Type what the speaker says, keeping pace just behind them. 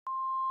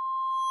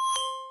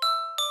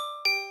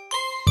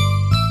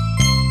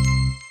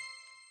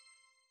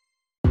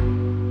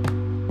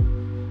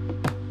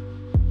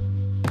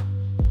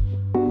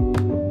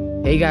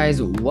Hey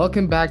guys,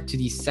 welcome back to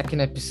the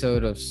second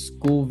episode of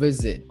School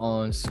Visit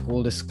on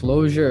School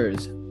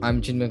Disclosures.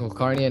 I'm Chinmay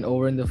Kulkarni, and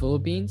over in the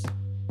Philippines.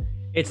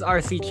 It's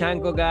RC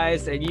Chanko,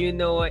 guys, and you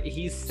know what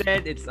he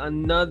said? It's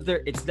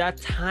that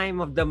time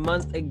of the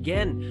month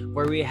again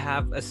where we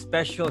have a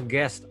special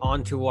guest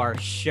onto our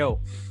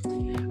show.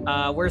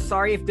 We're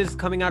sorry if this is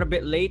coming out a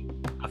bit late.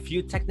 A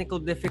few technical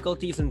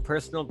difficulties and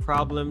personal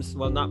problems.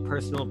 Well, not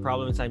personal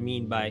problems, I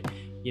mean by,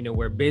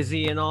 we're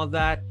busy and all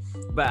that.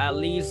 But at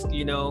least,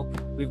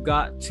 we've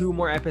got 2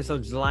 more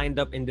episodes lined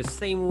up in the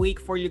same week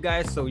for you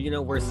guys. So,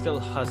 we're still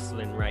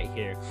hustling right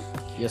here.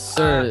 Yes,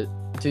 sir.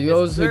 To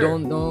those who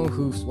don't know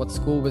what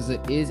School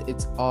Visit is,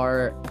 it's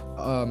our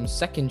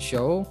second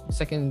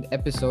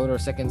episode or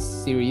second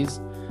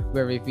series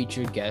where we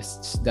feature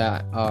guests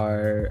that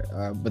are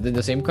within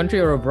the same country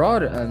or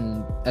abroad.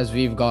 And as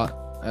we've got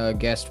a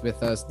guest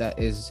with us that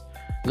is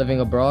living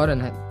abroad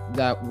and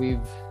that we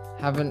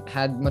haven't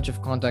had much of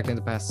contact in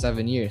the past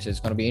 7 years. So it's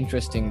going to be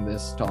interesting,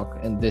 this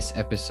talk in this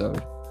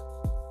episode.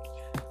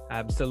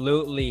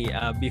 Absolutely.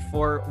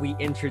 Before we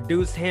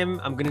introduce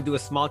him, I'm going to do a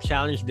small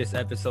challenge this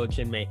episode,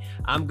 Chinmay.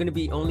 I'm going to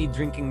be only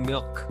drinking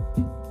milk.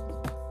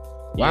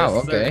 Wow,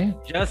 yes, okay.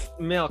 Sir. Just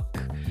milk.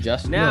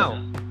 Just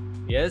now. Milk.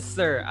 Yes,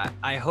 sir.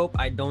 I hope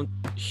I don't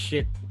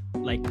shit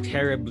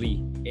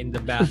terribly in the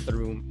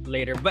bathroom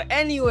later. But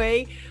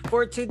anyway,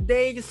 for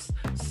today's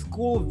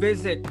school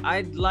visit,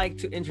 I'd like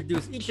to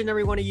introduce each and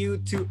every one of you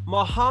to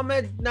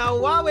Mohammed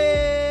Nawawi.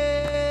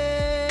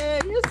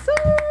 Yes,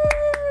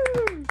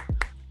 sir.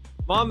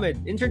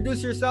 Mohammed,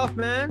 introduce yourself,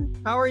 man.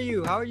 How are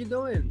you? How are you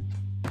doing?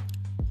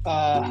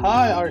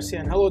 Hi, RC,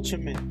 and hello,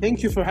 Chinmay.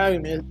 Thank you for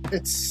having me.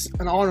 It's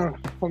an honor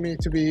for me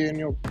to be in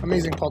your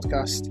amazing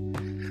podcast.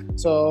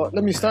 So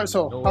let me start.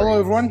 Hello,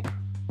 everyone.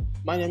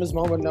 My name is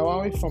Mohammed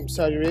Nawawi from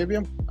Saudi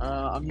Arabia.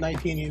 I'm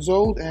 19 years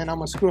old, and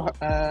I'm a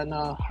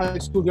high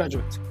school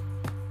graduate.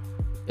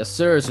 Yes,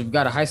 sir. So we've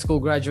got a high school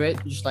graduate,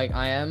 just like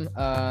I am.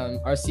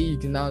 RC, you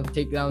can now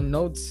take down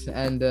notes,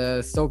 and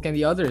so can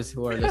the others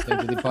who are listening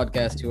to the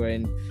podcast who are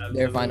in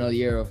their final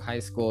year of high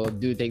school.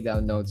 Do take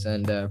down notes,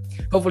 and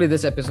hopefully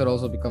this episode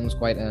also becomes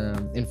quite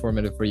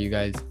informative for you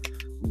guys.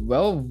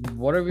 Well,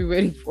 what are we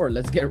waiting for?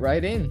 Let's get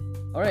right in.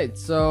 All right.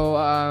 So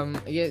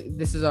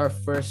this is our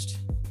first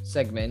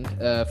segment.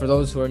 For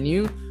those who are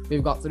new,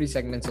 we've got 3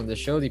 segments on the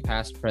show: the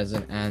past,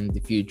 present, and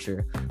the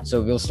future.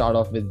 So we'll start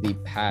off with the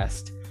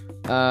past.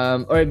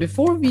 All right,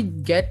 before we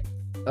get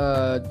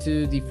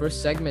to the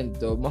first segment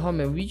though,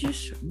 Mohammed,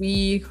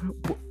 we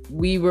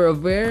were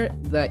aware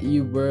that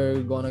you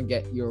were gonna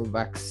get your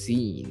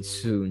vaccine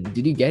soon.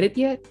 Did you get it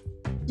yet?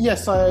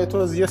 Yes, it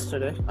was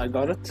yesterday. I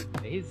got it.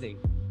 Amazing.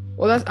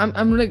 Well,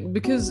 I'm like,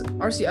 because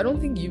RC, I don't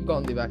think you've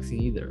gotten the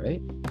vaccine either,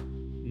 right?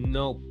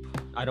 Nope.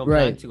 I don't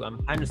plan to. I'm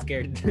kind of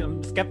scared.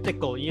 I'm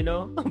skeptical,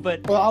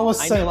 But well, I was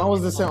the same.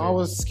 I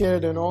was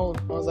scared and all.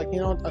 I was like,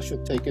 what? I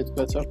should take it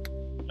better.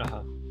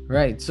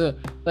 Right. So,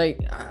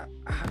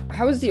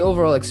 how is the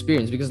overall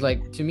experience? Because,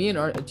 to me and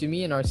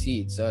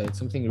RC, it's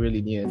something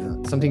really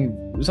new,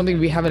 something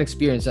we haven't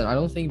experienced, and I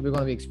don't think we're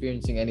gonna be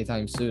experiencing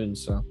anytime soon.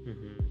 So,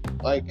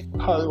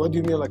 what do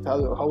you mean?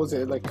 How was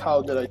it?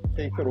 How did I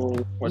take it? Or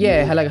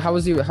how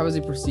was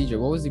the procedure?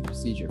 What was the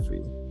procedure for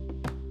you?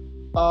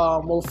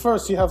 Well,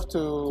 first you have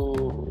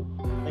to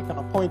make an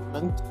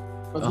appointment.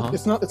 But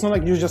it's not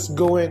like you just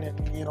go in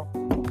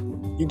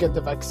and you get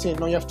the vaccine.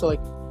 No, you have to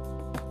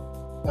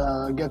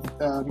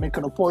make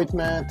an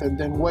appointment and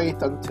then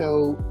wait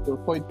until the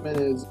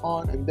appointment is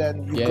on, and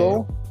then you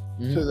go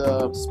to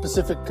the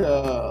specific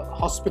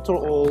hospital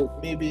or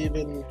maybe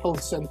even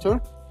health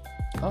center.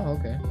 Oh,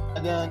 okay.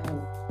 And then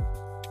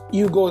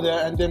you go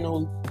there, and then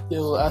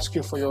they'll ask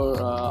you for your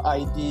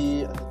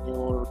ID and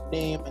your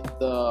name and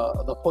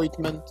the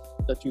appointment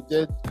that you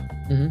did.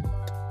 And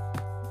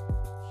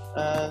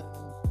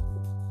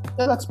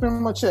that's pretty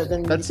much it.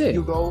 Then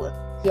you go.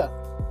 Yeah.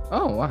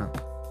 Oh, wow.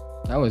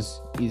 That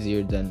was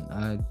easier than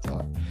I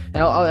thought.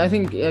 Now, I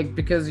think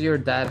because your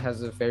dad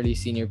has a fairly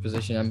senior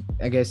position,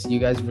 I guess you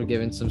guys were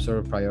given some sort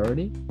of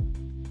priority?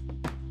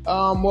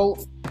 Well,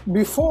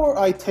 before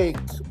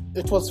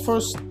it was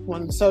first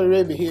when Saudi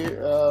Arabia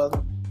here,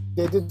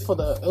 they did for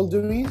the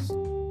elderlies.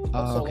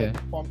 Okay.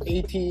 From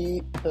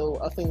 80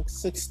 till, I think,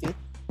 60.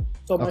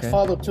 So my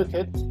father took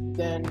it,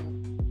 then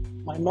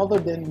my mother,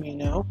 then me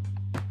now.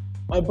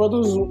 My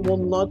brothers will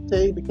not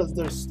take because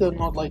they're still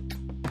not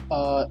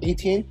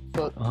 18,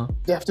 so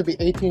they have to be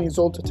 18 years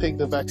old to take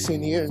the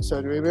vaccine here in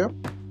Saudi Arabia.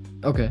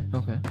 Okay.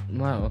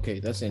 Wow, okay,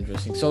 that's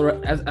interesting. So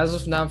as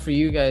of now for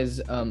you guys,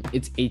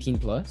 it's 18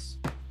 plus?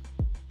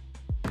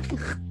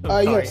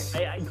 Yes.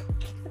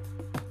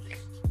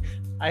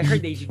 I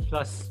heard 18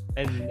 plus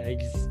and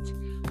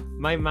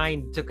my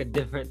mind took a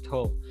different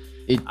toll.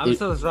 I'm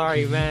so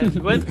sorry, man.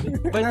 What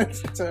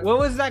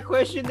was that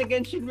question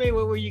again, Chinmay?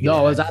 What were you gonna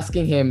I was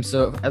asking him.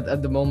 So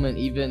at the moment,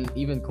 even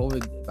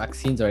COVID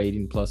vaccines are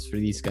 18 plus for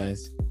these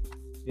guys.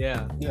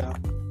 Yeah.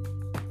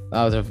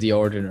 Out of the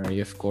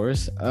ordinary, of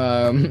course.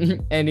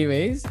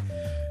 Anyways,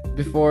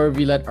 before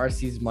we let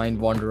RC's mind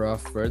wander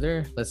off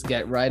further, let's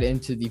get right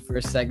into the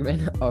first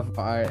segment of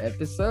our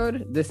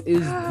episode. This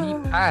is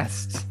the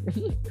past.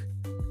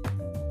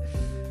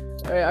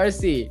 All right,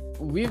 RC,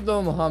 we've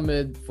known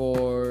Mohammed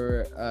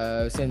for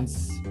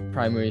since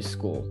primary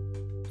school,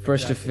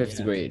 first to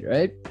fifth grade,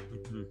 right?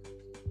 Mm-hmm.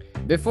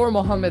 Before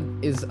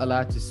Mohammed is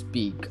allowed to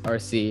speak,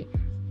 RC,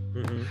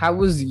 how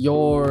were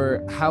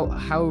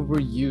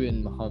you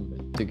and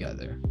Mohammed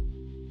together?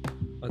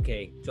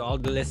 Okay, to all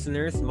the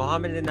listeners,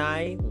 Mohammed and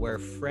I were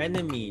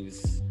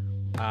frenemies.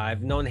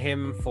 I've known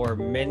him for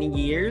many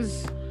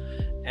years,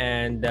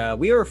 and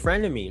we were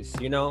frenemies.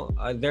 You know,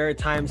 there are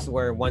times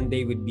where one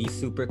day we'd be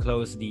super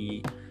close.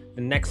 The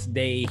next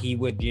day he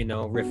would,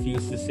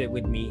 refuse to sit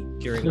with me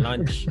during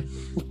lunch.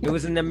 It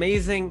was an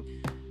amazing.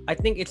 I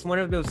think it's one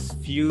of those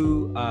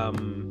few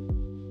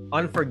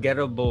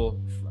unforgettable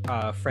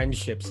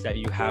friendships that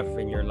you have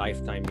in your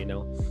lifetime.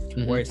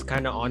 Where it's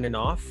kind of on and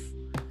off.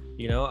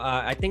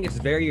 I think it's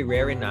very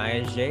rare in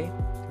ISJ,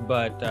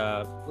 but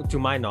to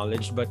my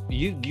knowledge, but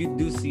you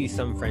do see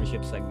some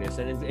friendships like this,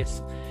 and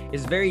it's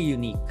very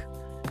unique,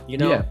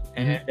 Yeah.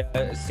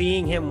 And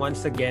seeing him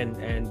once again,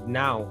 and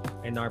now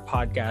in our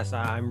podcast,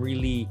 I'm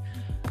really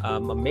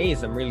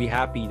amazed. I'm really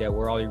happy that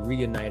we're all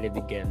reunited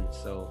again.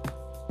 So,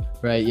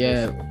 right,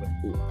 yeah.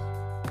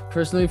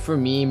 Personally, for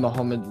me,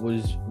 Mohammed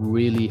was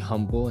really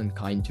humble and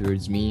kind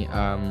towards me.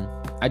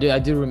 I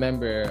do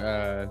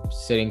remember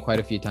sitting quite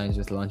a few times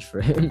with lunch for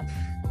him,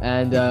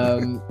 and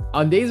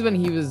on days when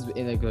he was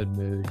in a good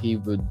mood, he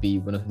would be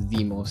one of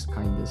the most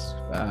kindest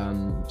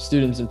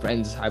students and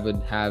friends I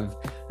would have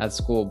at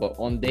school. But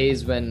on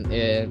days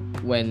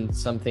when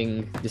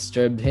something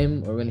disturbed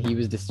him or when he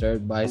was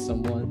disturbed by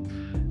someone,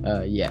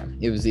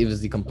 it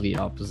was the complete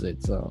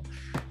opposite. So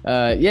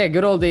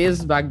good old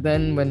days back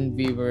then when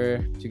we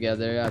were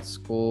together at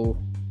school.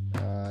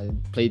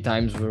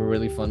 Playtimes were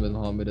really fun with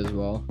Mohammed as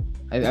well.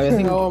 I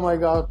think. Oh my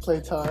God,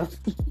 playtime!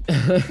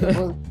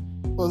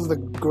 was the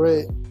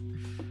great.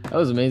 That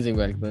was amazing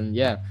back then.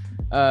 Yeah.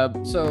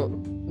 So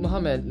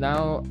Mohammed,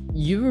 now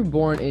you were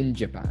born in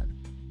Japan,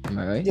 am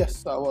I right?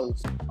 Yes, I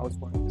was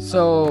born.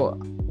 So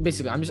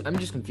basically, I'm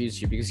just confused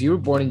here because you were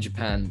born in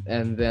Japan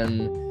and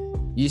then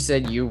you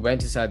said you went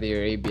to Saudi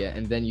Arabia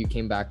and then you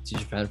came back to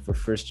Japan for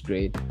first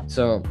grade.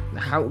 So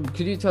how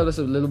could you tell us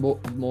a little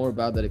bit more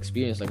about that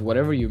experience, like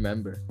whatever you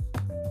remember?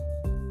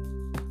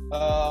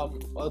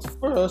 At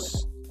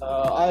first,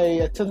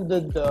 I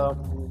attended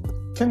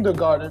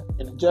kindergarten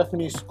in a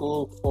Japanese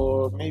school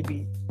for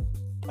maybe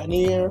an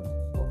year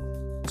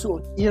to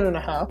a year and a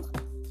half.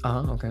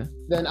 Okay.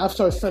 Then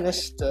after I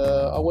finished,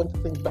 I went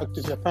back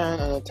to Japan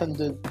and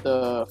attended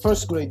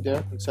first grade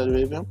there in Saudi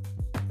Arabia.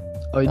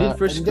 Oh, you did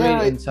first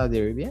grade in Saudi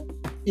Arabia?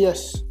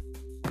 Yes.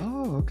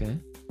 Oh, okay.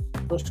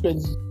 First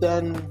grade.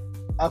 Then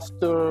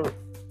after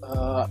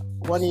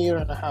 1 year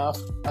and a half,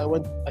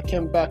 I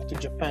came back to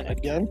Japan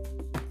again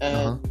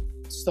and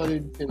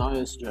studied in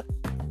ISJ,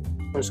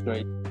 first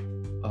grade.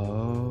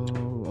 Oh,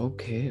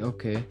 okay.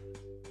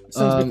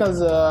 Because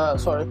go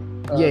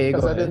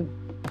ahead.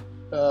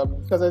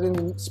 Because I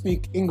didn't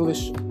speak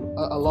English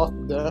a lot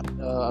there.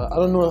 I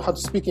don't know how to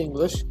speak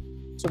English,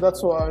 so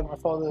that's why my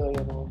father,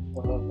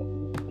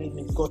 made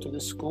me go to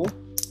this school.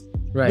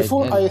 Right.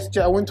 Before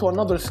ISJ, I went to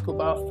another school,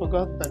 but I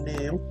forgot the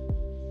name.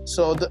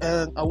 So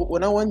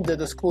when I went there,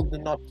 the school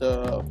did not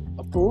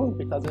approve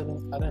because I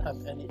didn't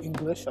have any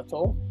English at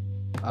all.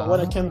 But when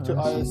I came to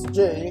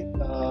ISJ,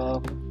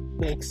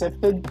 they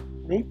accepted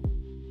me.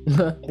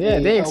 Yeah,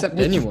 they accept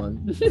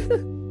anyone.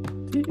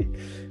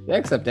 They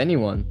accept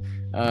anyone.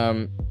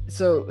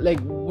 So like,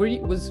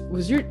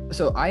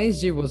 so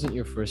ISJ wasn't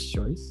your first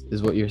choice,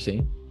 is what you're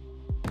saying?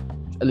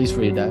 At least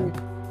for your dad.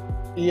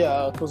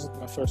 Yeah, it wasn't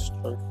my first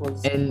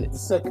choice. And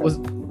second.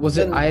 Was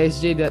it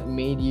ISJ that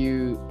made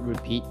you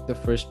repeat the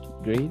first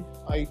grade?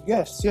 I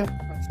guess, yeah.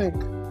 I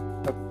think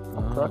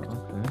I'm correct.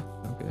 Okay.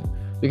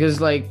 Because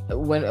like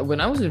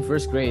when I was in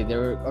first grade,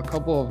 there were a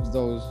couple of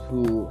those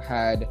who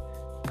had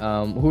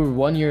who were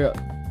 1 year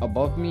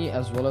above me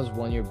as well as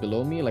 1 year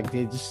below me. Like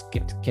they just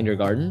skipped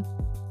kindergarten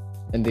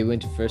and they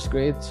went to first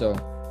grade. So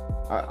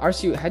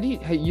RC,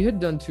 you had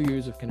done 2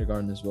 years of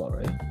kindergarten as well,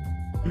 right?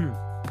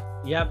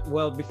 Yeah,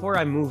 well, before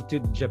I moved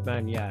to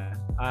Japan,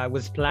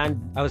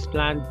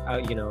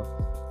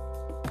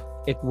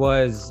 it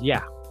was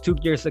 2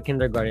 years of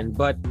kindergarten,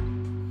 but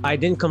I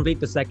didn't complete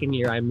the second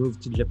year. I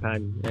moved to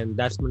Japan, and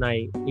that's when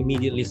I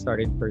immediately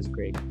started first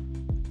grade.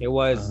 It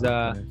was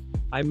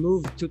I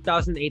moved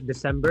 2008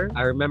 December.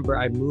 I remember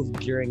I moved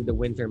during the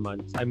winter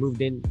months. I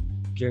moved in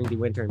during the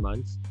winter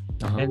months,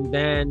 and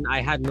then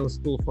I had no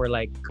school for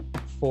like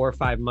 4 or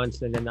 5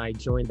 months, and then I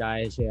joined the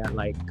ISJ at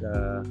like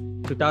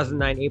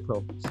 2009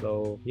 April.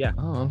 So yeah.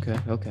 Oh,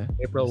 okay.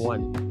 April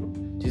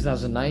 1.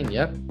 2009.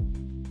 Yep.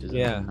 2009.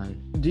 Yeah.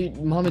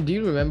 Mohammed, do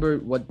you remember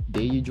what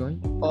day you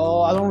joined?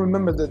 Oh, I don't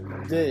remember the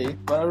day,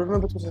 but I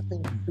remember it was, I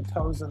think,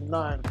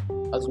 2009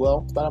 as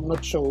well, but I'm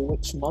not sure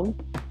which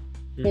month.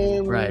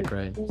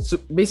 Right. So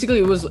basically,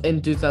 it was in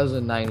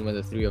 2009 when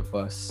the three of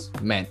us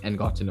met and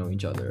got to know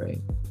each other,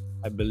 right?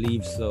 I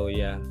believe so.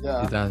 Yeah.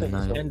 Yeah.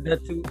 2009. And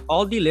to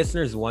all the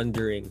listeners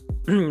wondering,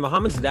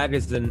 Muhammad's dad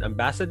is an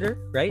ambassador,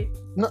 right?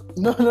 No.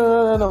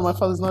 My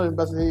father's not an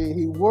ambassador.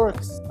 He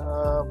works in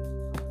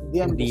the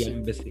In embassy. the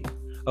embassy.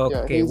 Yeah,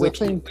 Okay, he's, I which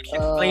think,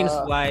 explains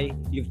why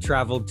you've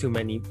traveled to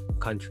many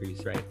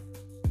countries, right?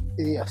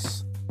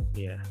 Yes.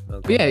 Yeah. But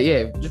Okay.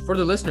 yeah. Just for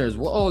the listeners,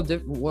 what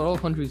all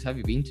countries have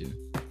you been to?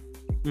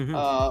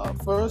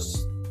 Mhm.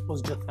 First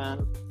was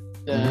Japan,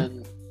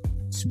 then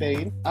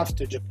Spain.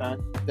 After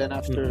Japan, then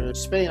after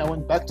Spain, I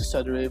went back to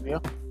Saudi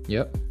Arabia.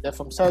 Yep. Then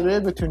from Saudi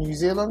Arabia to New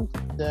Zealand,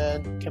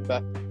 then came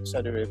back to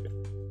Saudi Arabia.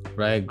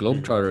 Right,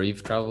 globetrotter.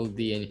 You've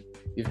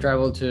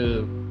traveled to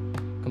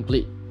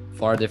complete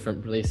far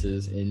different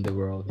places in the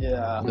world.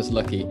 Yeah. I'm just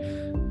lucky.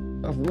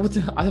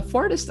 The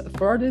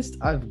farthest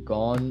I've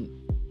gone,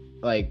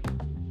 like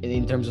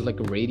in terms of like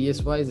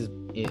radius wise,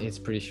 it's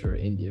pretty sure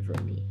India for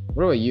me.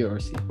 What about you,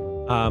 RC?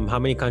 How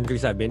many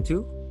countries I've been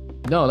to?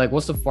 No, like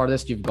what's the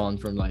farthest you've gone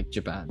from like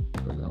Japan,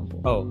 for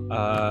example? Oh,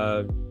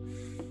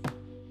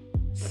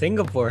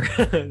 Singapore.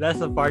 That's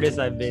the farthest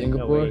I've been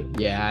Singapore. away.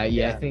 Yeah, I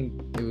Yeah. think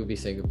it would be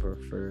Singapore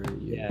for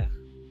you. Yeah.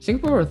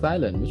 Singapore or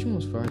Thailand? Which one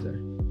was farther?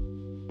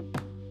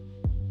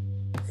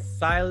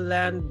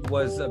 Thailand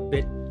was a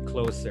bit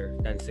closer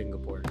than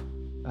Singapore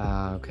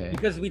Ah, okay.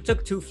 because we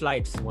took 2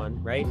 flights.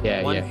 One, right?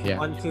 Yeah, one, yeah.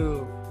 One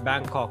to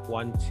Bangkok,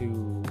 one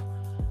to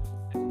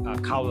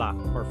Khao Lak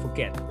or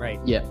Phuket, right?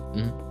 Yeah.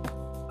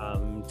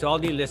 To all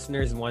the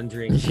listeners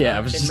wondering, Yeah, I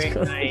was just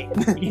Chinmay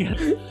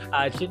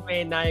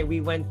and I,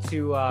 we went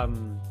to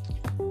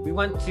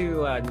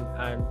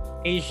an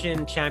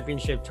Asian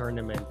Championship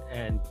tournament,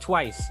 and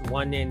twice,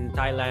 one in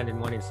Thailand and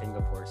one in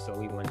Singapore. So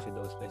we went to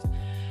those places.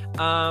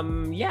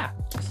 Yeah.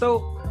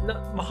 So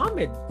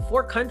Mohammed,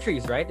 4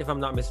 countries, right? If I'm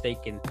not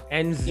mistaken,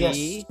 NZ,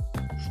 Yes.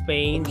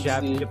 Spain,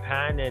 NZ.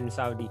 Japan, and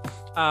Saudi.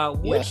 Yeah.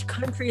 Which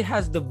country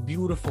has the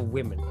beautiful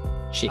women?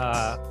 Shit.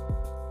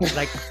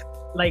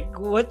 Like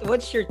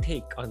what's your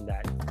take on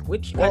that?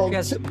 Which Well, country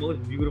has the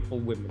most beautiful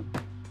women?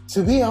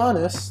 To be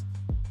honest,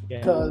 Yeah.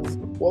 because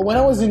when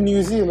I was in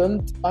New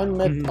Zealand, I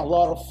met a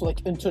lot of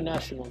like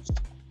internationals,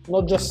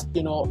 not just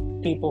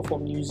people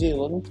from New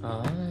Zealand.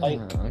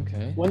 like,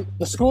 okay. When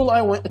the school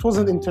I went, it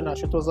wasn't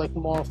international. It was like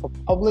more of a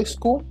public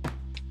school,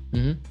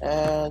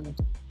 and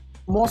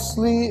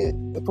mostly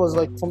it was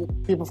like from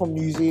people from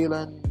New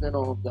Zealand and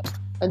all of that.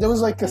 And there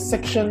was like a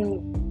section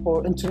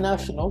for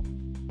international.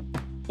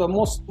 So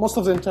most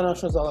of the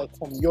internationals are like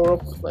from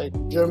Europe, like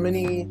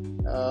Germany,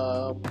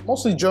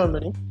 mostly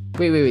Germany.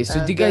 Wait. So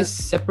And you guys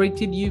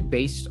separated you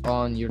based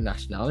on your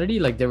nationality?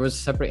 Like there was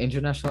separate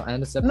international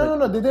and a separate.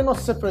 No, they did not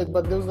separate,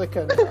 but there was like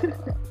a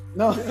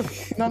no, they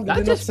did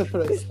not just-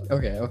 separate.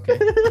 Okay.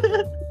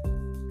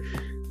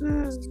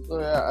 So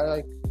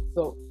yeah,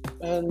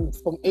 and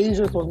from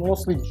Asia it was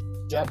mostly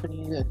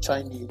Japanese and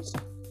Chinese.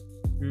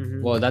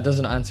 Mhm. Well, that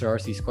doesn't answer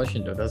RC's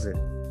question, though, does it?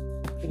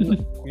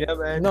 Yeah,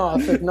 man. No, I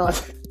think not.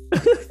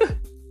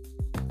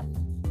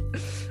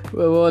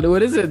 Well,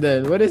 what is it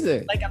then? What is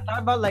it? Like I'm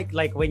talking about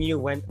like when you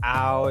went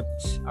out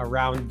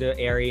around the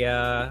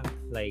area,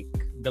 like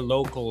the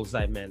locals.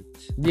 I meant.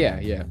 Yeah.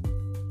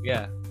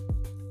 Yeah.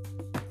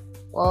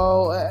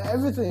 Well,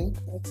 everything.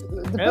 It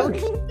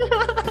depends.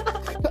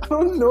 I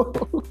don't know.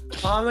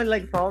 Common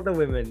like for all the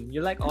women.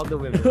 You like all the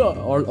women.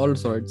 all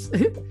sorts.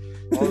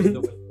 All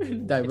the women.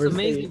 It's Diversity.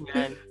 amazing,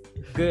 man.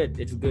 It's good.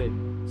 It's good.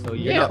 So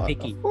you're Yeah, not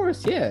picky. of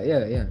course.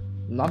 Yeah.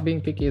 Not being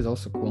picky is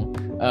also cool.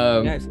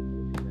 Yeah, it's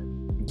amazing,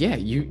 man. Yeah,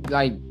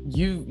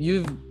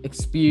 you've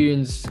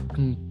experienced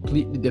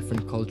completely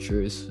different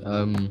cultures.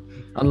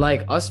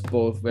 Unlike us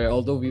both, where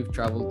although we've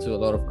traveled to a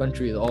lot of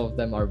countries, all of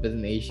them are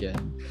within Asia.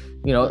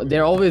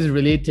 They're always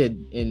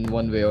related in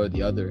one way or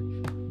the other.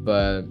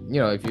 But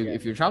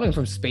if you're traveling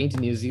from Spain to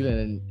New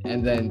Zealand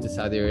and then to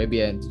Saudi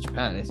Arabia and to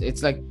Japan,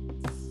 it's like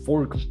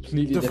 4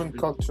 completely Different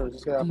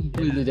cultures. Yeah.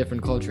 completely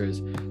different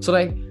cultures. So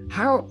like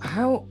how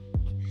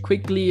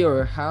quickly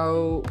or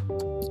how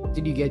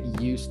did you get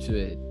used to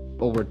it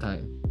over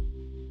time?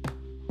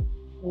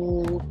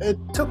 It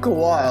took a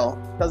while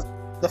because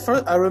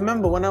I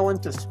remember when I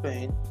went to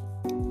Spain,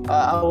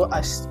 I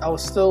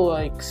was still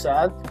like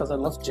sad because I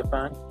loved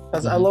Japan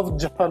because I loved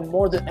Japan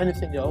more than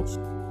anything else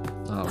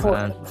Oh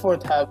before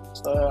it happened.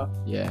 So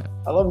yeah.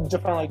 I love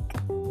Japan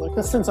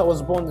like since I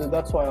was born there.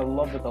 That's why I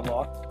love it a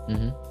lot.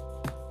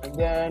 And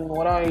then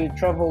when I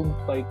traveled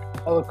like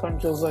other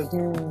countries, like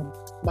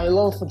my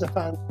love for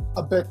Japan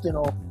a bit,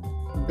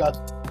 got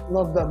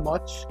not that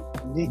much.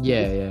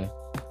 Yeah.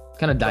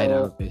 Kind of died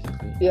out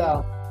basically.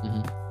 Yeah.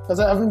 Because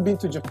I haven't been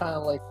to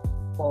Japan like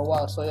for a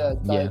while, so yeah,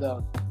 it died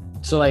out.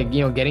 So like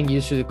getting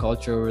used to the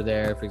culture over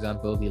there, for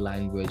example, the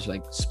language,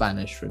 like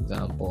Spanish, for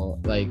example,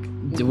 like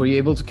were you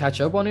able to catch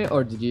up on it,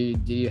 or did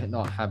you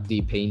not have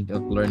the pain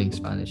of learning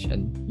Spanish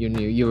and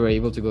you were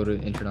able to go to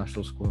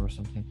international school or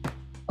something?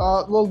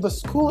 Well, the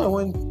school I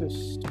went to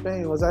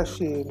Spain was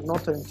actually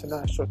not an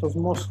international. It was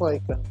most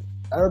like an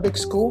Arabic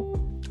school.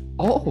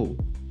 Oh.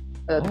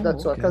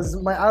 That's why, okay. because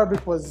my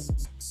Arabic was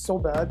so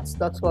bad.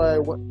 That's why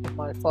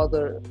my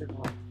father,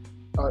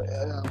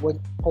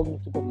 told me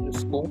to go to the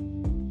school.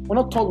 we're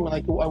not talking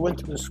like I went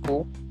to the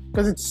school,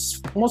 because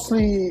it's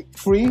mostly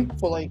free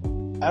for like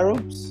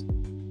Arabs.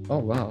 Oh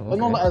wow. But Okay.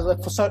 not as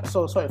like for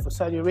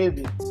Saudi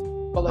Arabians,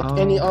 but like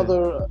any okay.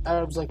 other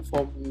Arabs like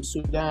from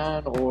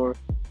Sudan or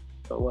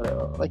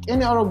whatever, like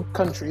any Arab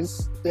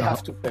countries, they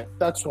have to pay.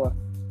 That's why.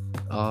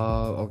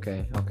 Oh,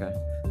 okay.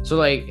 So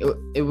like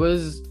it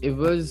was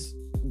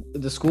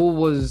the school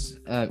was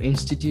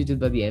instituted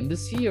by the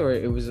embassy, or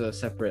it was a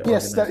separate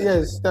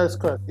organization? That's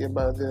correct. Yeah,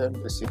 by the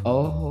embassy.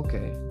 Oh,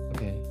 okay.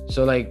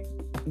 So like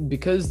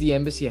because the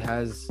embassy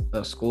has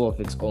a school of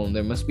its own,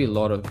 there must be a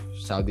lot of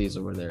Saudis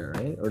over there,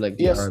 right? Or like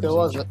the Yes, Arabs there in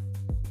was. general.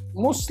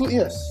 Mostly,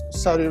 yes.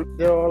 Saudi.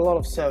 There are a lot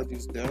of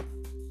Saudis there.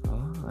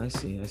 Oh, I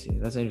see.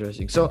 That's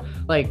interesting. So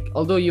like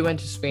although you went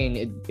to Spain,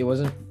 it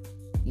wasn't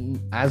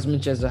as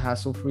much as a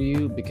hassle for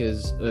you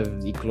because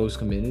of the close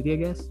community, I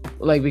guess.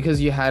 Like because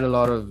you had a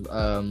lot of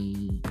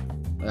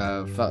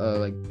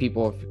like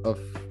people of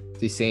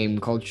the same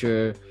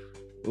culture.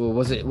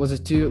 Was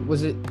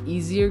it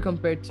easier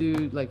compared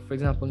to, like, for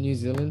example, New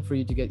Zealand, for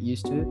you to get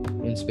used to it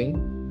in Spain?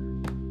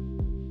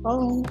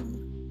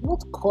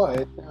 Not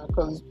quite,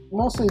 because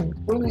mostly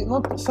really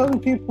not. Some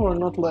people are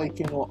not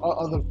like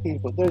other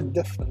people. They're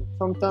different.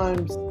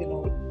 Sometimes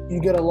you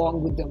get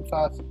along with them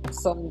fast.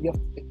 Some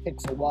it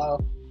takes a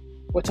while,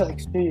 which I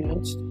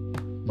experienced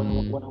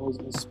when I was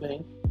in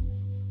Spain.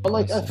 But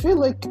like I feel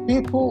like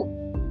people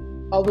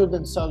other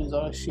than Saudis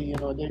are actually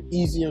they're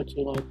easier to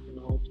to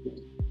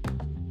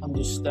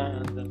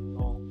understand and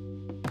all.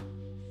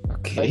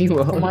 Okay,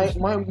 Like,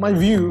 well, my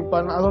view,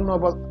 but I don't know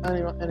about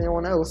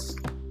anyone else.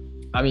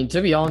 I mean,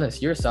 to be honest,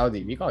 you're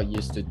Saudi. We got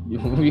used to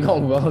we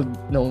got well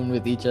known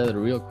with each other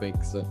real quick.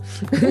 So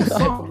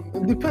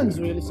It depends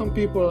really. Some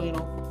people,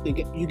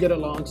 you get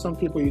along. Some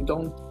people you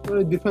don't.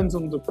 It depends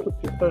on the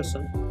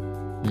person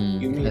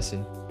you meet.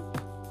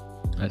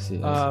 I see.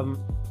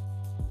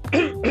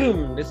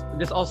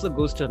 This also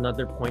goes to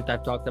another point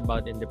I've talked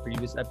about in the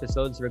previous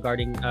episodes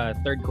regarding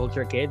third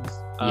culture kids.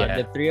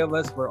 The three of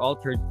us were all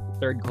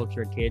third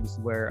culture kids,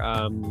 where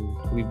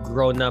we've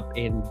grown up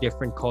in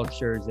different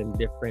cultures and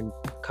different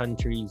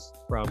countries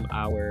from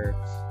our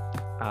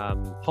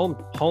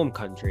home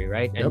country,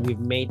 right? And we've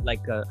made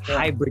like a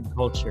hybrid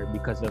culture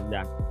because of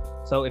that.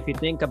 So if you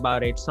think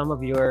about it, some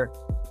of your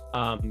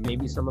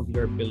maybe some of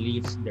your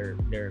beliefs,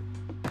 they're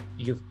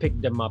you've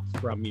picked them up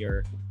from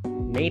your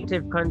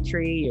native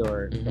country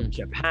or from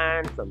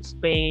Japan, from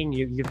Spain.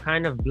 You've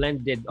kind of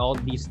blended all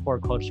these four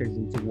cultures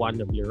into one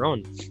of your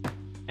own.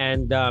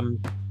 And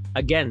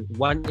again,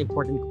 one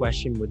important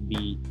question would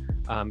be,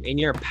 in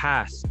your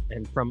past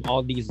and from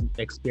all these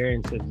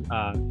experiences,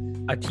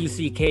 a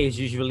TCK is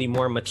usually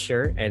more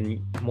mature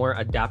and more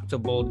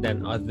adaptable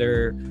than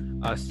other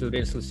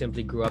students who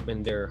simply grew up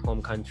in their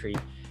home country.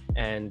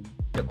 And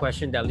the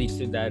question that leads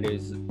to that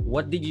is,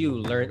 what did you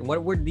learn?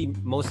 What were the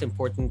most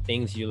important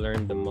things you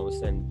learned the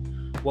most? And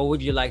what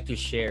would you like to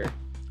share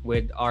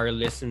with our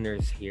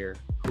listeners here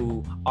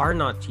who are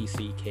not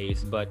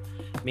TCKs, but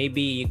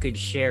maybe you could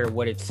share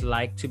what it's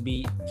like to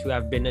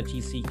have been a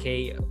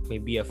TCK,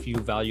 maybe a few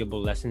valuable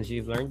lessons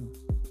you've learned?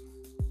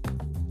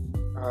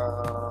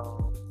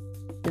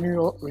 Can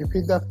you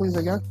repeat that please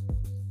again?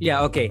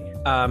 Yeah, okay.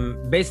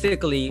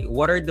 Basically,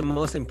 what are the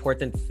most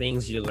important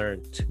things you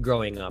learned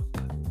growing up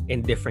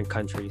in different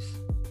countries?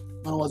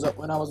 When I was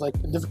like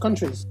in different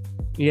countries.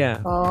 Yeah.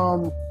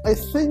 I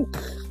think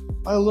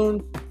I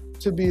learned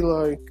to be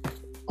like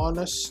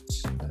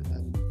honest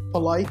and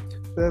polite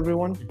to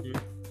everyone.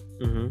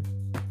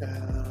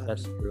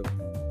 That's true.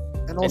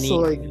 And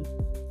also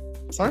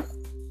sorry?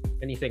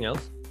 Anything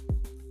else?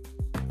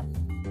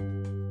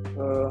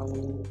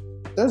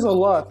 There's a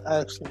lot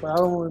actually, but I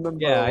don't remember.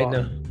 Yeah, I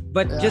know.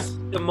 But just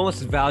the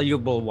most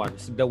valuable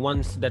ones, the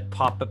ones that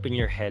pop up in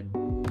your head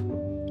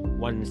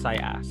once I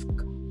ask.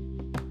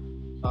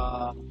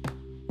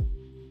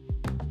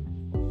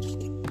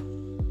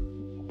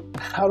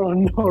 I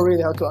don't know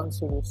really how to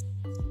answer this.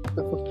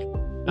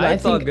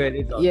 It's all good.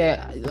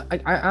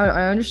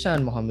 I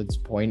understand Mohammed's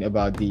point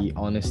about the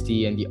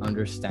honesty and the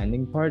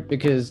understanding part,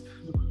 because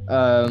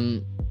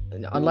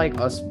unlike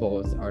us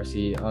both,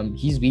 RC,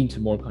 he's been to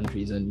more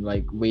countries and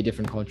like way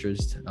different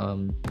cultures,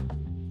 on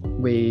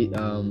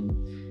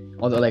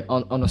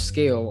a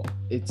scale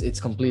it's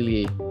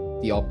completely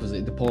the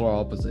opposite, the polar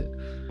opposite.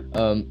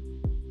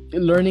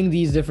 Learning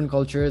these different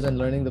cultures and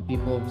learning the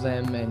people of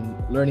them and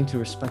learning to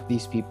respect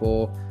these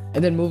people,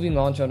 and then moving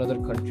on to another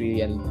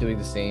country and doing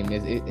the same,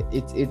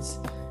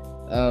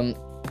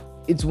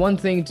 it's one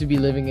thing to be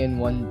living in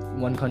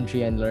one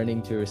country and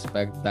learning to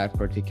respect that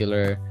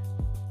particular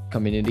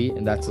community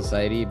and that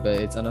society,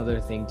 but it's another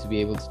thing to be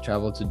able to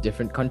travel to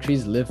different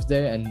countries, live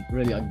there, and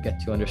really get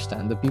to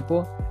understand the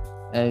people.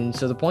 And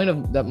so the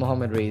point that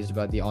Mohammed raised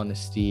about the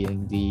honesty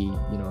and the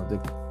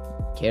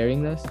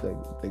caringness,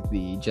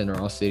 the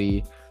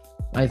generosity,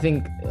 I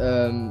think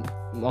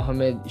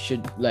Mohammed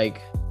should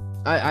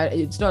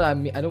it's not, I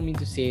don't mean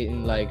to say it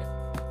in like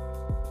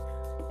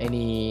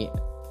any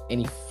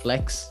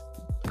flex.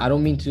 I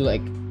don't mean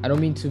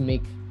to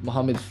make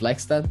Mohammed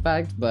flex that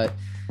fact, but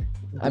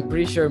I'm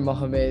pretty sure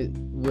Mohammed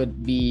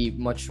would be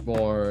much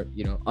more,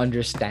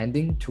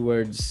 understanding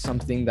towards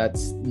something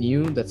that's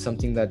new,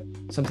 something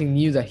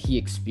new that he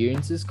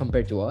experiences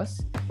compared to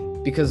us,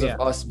 because of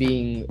us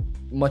being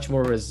much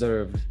more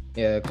reserved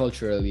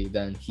culturally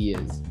than he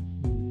is.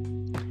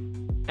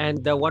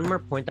 And one more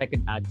point I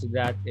could add to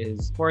that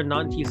is for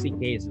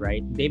non-TCKs,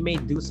 right? They may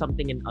do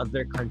something in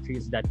other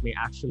countries that may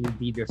actually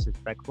be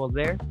disrespectful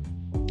there.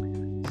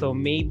 So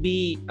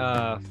maybe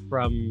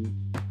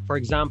for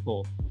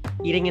example,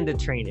 eating in the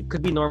train, it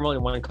could be normal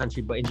in one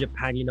country, but in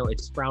Japan,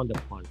 it's frowned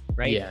upon,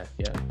 right? Yeah.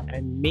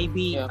 And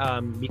maybe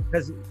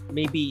because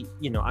maybe,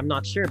 I'm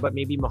not sure, but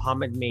maybe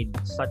Muhammad made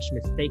such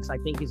mistakes. I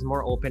think he's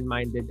more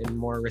open-minded and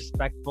more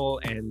respectful,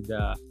 and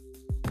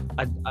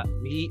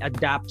he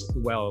adapts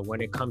well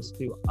when it comes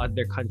to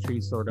other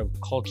countries' sort of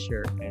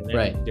culture and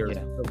their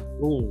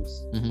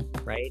rules,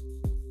 right?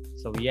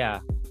 So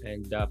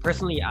and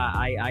personally,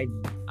 I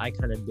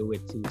kind of do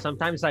it too.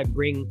 Sometimes I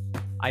bring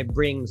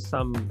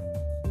some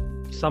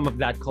of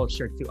that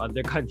culture to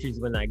other countries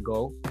when I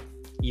go,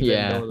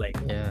 even though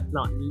it's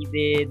not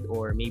needed,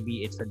 or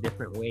maybe it's a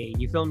different way.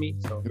 You feel me?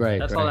 So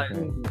that's all I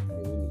do.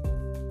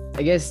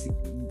 I guess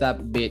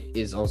that bit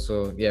is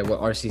also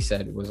what RC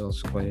said was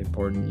also quite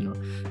important.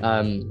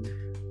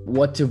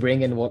 What to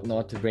bring and what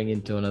not to bring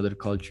into another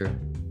culture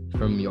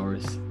from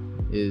yours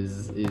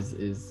is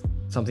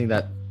something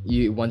that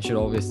one should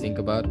always think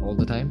about all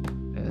the time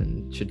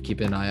and should keep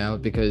an eye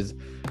out, because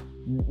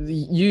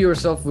you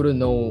yourself wouldn't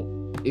know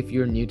if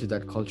you're new to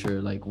that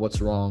culture, like what's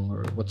wrong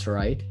or what's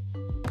right.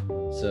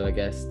 So I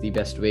guess the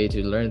best way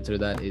to learn through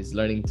that is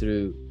learning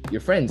through your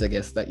friends, I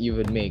guess, that you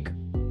would make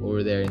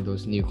over there in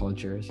those new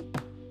cultures.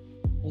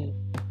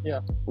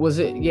 Was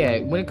it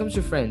when it comes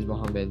to friends,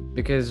 Mohammed,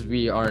 because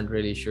we aren't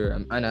really sure,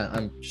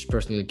 I'm just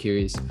personally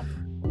curious,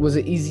 was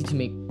it easy to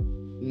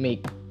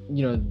make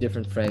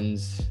different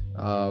friends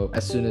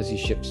as soon as you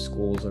shift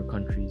schools or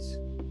countries?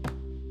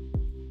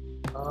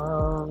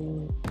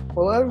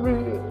 Well,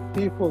 every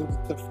people is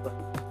different.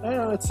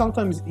 It's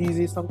sometimes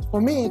easy. For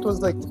me, it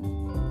was like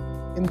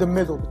in the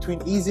middle between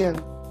easy and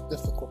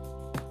difficult.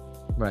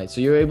 Right.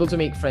 So you're able to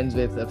make friends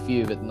with a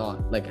few, but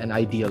not like an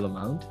ideal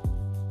amount.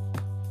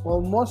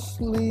 Well,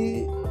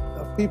 mostly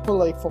people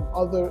like from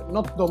other,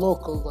 not the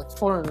locals, like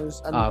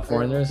foreigners. And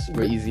foreigners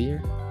were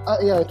easier.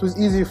 It was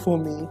easier for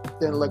me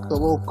than like the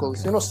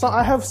locals.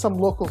 I have some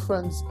local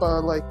friends,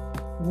 but like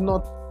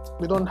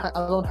I don't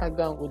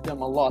hang out with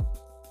them a lot.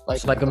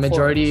 Like a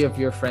majority of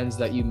your friends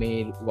that you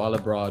made while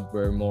abroad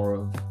were more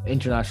of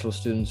international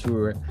students who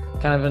were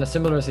kind of in a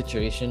similar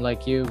situation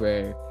like you,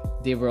 where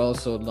they were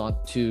also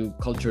not too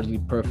culturally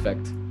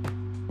perfect.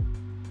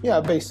 Yeah,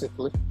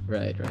 basically.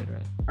 Right.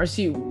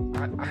 RC,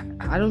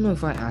 I don't know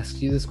if I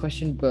asked you this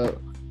question, but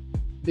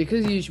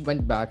because you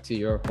went back to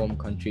your home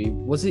country,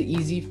 was it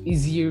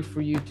easier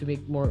for you to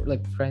make more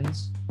like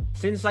friends?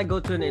 Since I go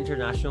to an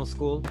international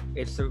school,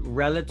 it's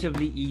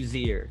relatively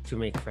easier to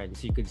make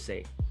friends, you could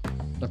say.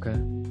 Okay.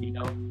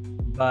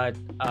 But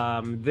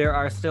there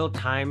are still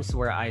times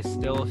where I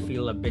still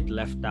feel a bit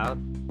left out.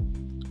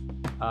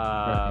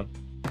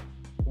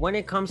 When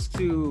it comes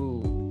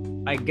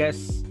to, I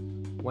guess,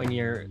 when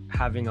you're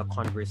having a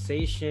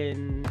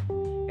conversation,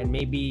 and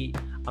maybe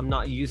I'm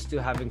not used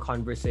to having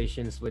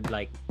conversations with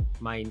like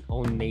my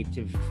own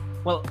native,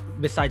 well,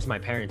 besides my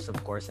parents,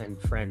 of course, and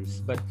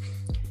friends, but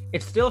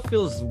it still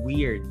feels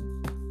weird.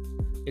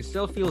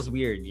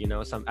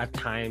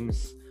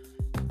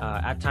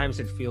 At times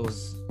it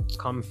feels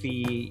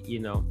comfy,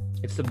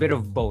 it's a bit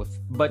of both,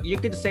 but you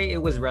could say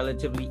it was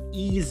relatively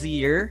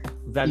easier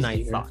than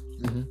I thought.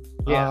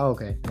 Yeah.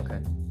 Okay.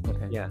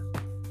 Yeah,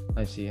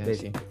 I see.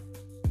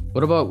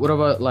 What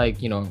about like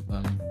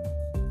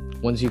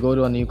once you go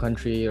to a new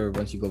country or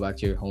once you go back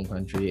to your home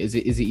country, is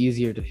it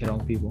easier to hit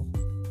on people?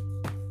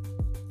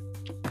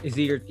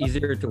 Easier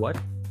to what?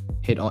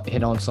 Hit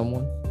on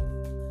someone?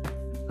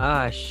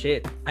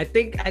 Shit. I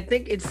think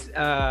it's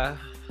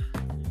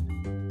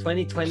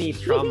 2020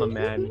 trauma,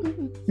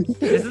 man.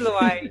 This is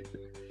why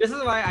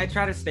I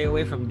try to stay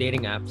away from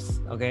dating apps,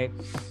 okay?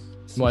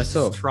 Why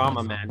so? It's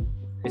trauma, man.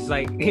 It's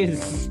like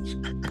it's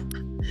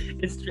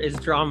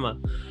trauma.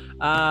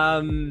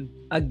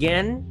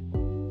 Again,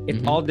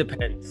 it all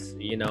depends,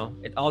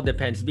 It all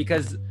depends,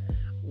 because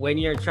when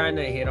you're trying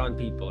to hit on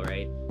people,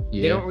 right?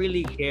 They don't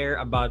really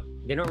care,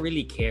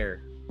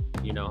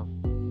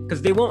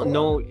 because they won't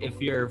know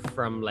if you're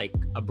from like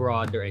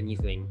abroad or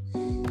anything.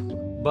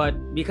 But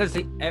because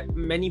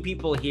many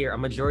people here, a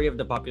majority of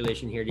the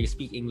population here, they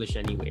speak English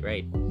anyway,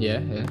 right? Yeah.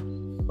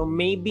 So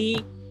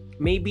maybe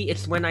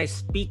it's when I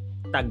speak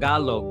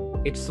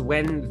Tagalog, it's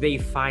when they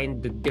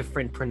find the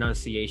different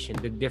pronunciation,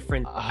 the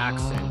different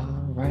accent.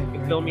 Right.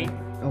 You feel me?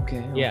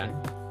 Okay. Yeah.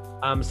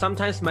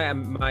 Sometimes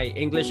my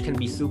English can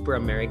be super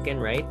American,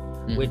 right?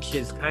 Which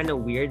is kind of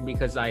weird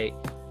because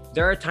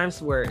there are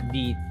times where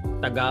the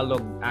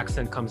Tagalog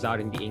accent comes out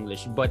in the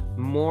English, but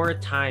more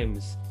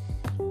times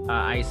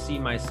I see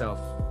myself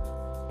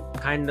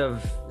kind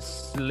of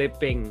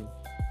slipping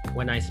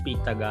when I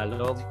speak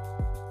Tagalog.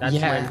 That's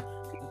when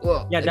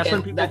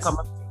people come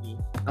up to me.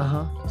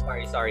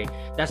 sorry.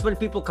 That's when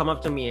people come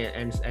up to me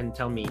and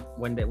tell me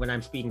when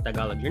I'm speaking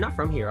Tagalog, you're not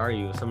from here, are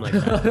you? Something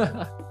like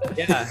that.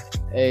 Yeah.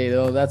 Hey,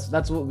 though,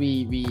 that's what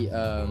we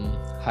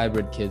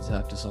hybrid kids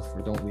have to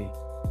suffer, don't we?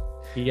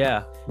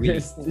 Yeah.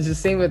 It's the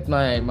same with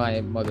my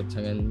mother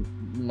tongue, and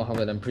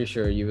Mohammed, I'm pretty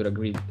sure you would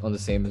agree on the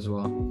same as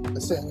well.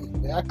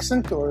 The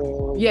accent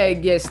or? Yeah, I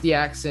guess the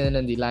accent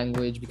and the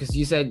language, because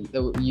you said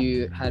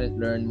you hadn't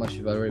learned much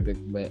of Arabic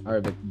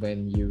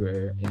when you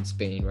were in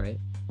Spain, right?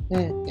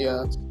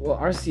 Yeah. Well,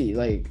 RC,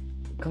 like,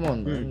 come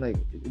on, man. Like,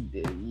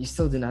 you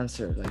still didn't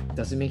answer. Like,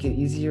 does it make it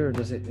easier or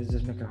does it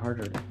just make it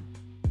harder?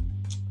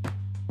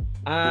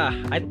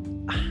 I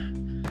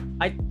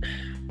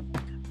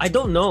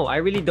don't know. I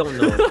really don't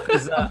know.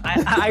 'Cause,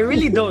 I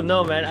really don't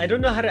know, man. I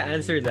don't know how to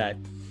answer that.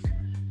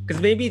 Because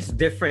maybe it's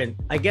different.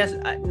 I guess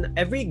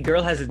every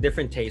girl has a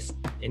different taste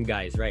in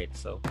guys, right?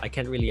 So I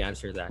can't really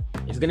answer that.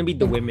 It's gonna be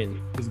the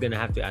women who's gonna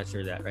have to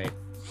answer that, right?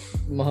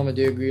 Mohammed,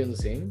 do you agree on the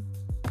same?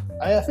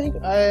 I think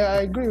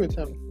I agree with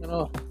him. You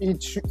know,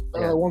 each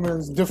woman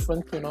is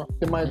different. You know,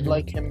 they might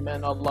like him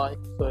and not like.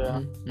 So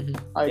yeah,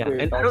 I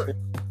agree.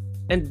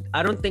 And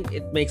I don't think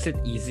it makes it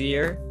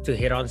easier to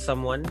hit on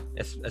someone,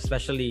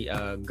 especially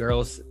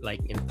girls,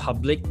 like in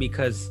public,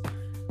 because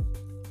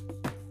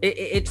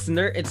it's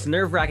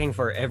nerve-wracking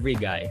for every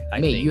guy.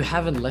 I think. You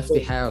haven't left the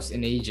house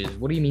in ages.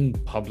 What do you mean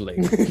public?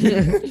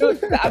 No,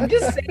 I'm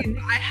just saying,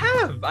 I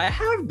have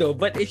though,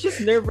 but it's just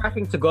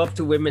nerve-wracking to go up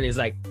to women. It's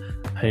like,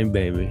 hey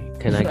baby,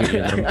 can I get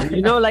your number?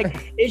 You know,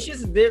 like it's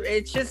just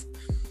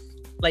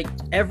like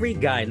every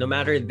guy, no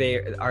matter if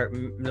they're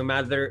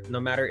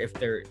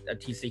a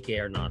TCK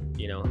or not,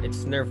 you know,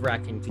 it's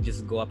nerve-wracking to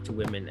just go up to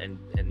women and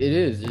it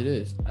is.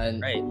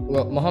 And right.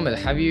 Well, Mohammed,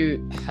 had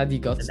the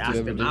guts to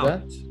ever do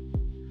that?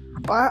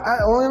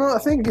 I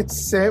think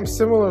it's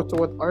similar to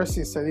what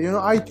RC said. You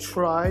know, I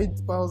tried,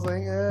 but I was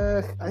like,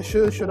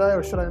 should I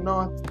or should I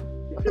not?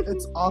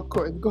 It's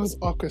awkward. It goes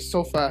awkward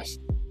so fast.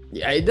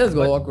 Yeah, it does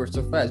go awkward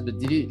so fast.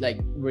 But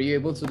were you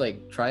able to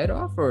try it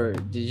off, or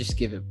did you just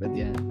give it at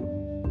the end?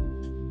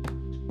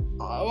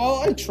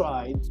 Well, I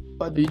tried,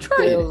 but you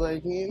tried. I was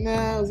like,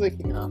 nah. I was like,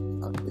 no.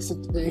 This is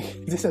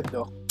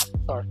no.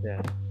 Sorry.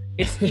 Yeah.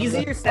 It's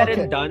easier said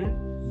and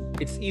done.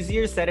 It's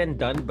easier said and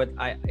done, but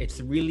it's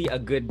really a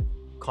good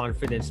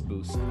confidence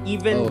boost.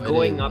 Even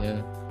going up,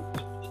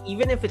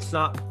 even if it's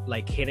not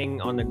like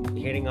hitting on a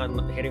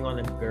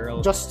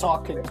girl, just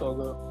talking to a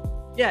girl.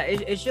 Yeah,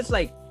 it's just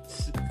like,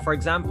 for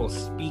example,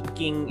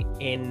 speaking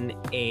in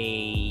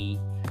a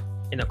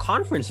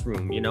conference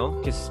room, you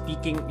know, just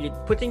speaking,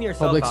 putting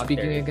yourself public out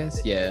speaking, there. I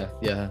guess. Yeah.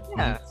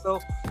 So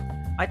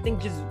I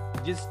think just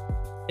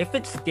if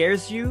it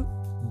scares you,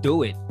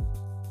 do it.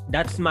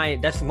 That's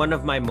one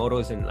of my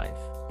mottos in life,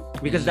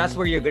 because that's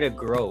where you're gonna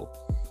grow.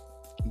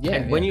 Yeah.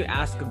 And when you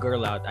ask a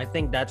girl out, I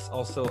think that's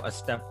also a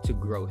step to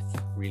growth,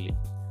 really.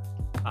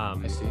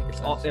 I see.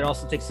 It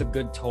also takes a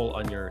good toll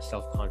on your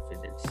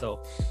self-confidence.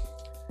 So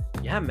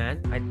yeah,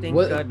 man, I think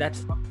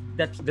that's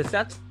does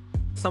that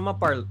sum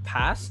up our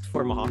past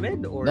for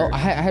Mohammed? Or no, I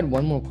had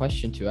one more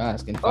question to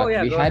ask. In fact, we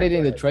had it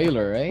in the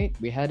trailer, right?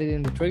 We had it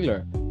in the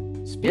trailer.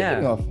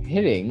 Speaking of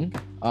hitting,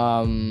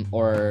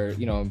 or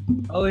you know,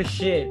 oh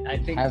shit, I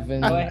think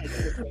having. My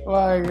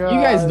God,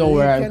 you guys know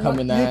where I'm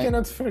coming at. You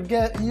cannot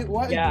forget.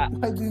 Why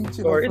didn't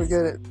you not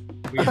forget it?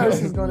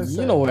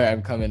 You know where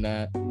I'm coming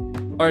at.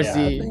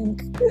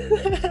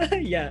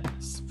 RC. Yeah.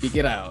 Speak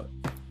it out.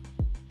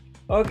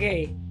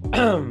 Okay.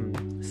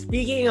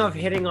 Speaking of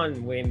hitting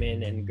on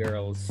women and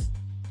girls,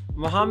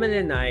 Mohammed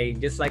and I,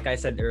 just like I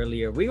said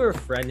earlier, we were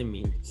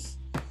frenemies.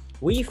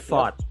 We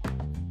fought,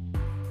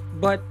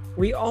 but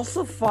we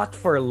also fought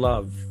for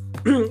love.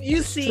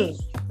 You see,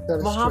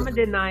 Mohammed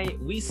and I,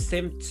 we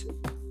simped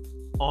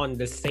on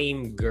the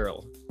same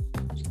girl.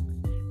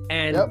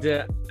 And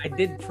I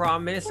did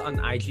promise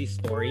on IG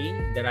story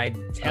that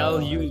I'd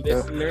tell you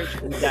listeners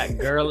who that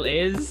girl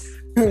is.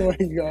 Oh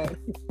my God.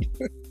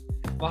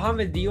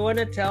 Mohammed, do you want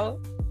to tell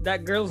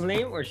that girl's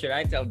name, or should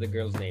I tell the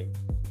girl's name?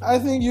 I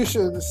think you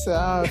should say it.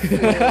 I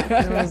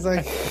was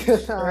like,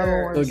 I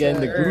don't want to say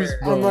the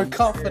goosebumps. I'm more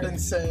confident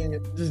saying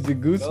it. Just the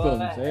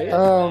goosebumps, eh?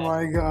 Oh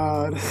my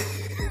God.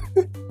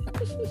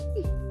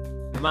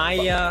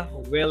 Maya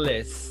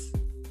Willis.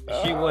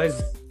 She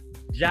was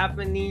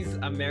Japanese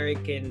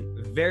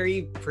American,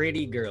 very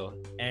pretty girl,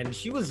 and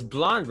she was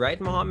blonde, right,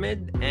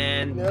 Mohammed?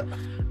 And I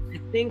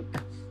think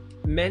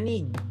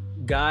many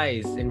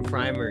guys in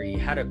primary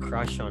had a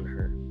crush on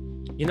her.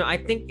 You know, I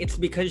think it's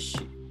because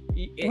she.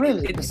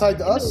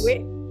 Besides us?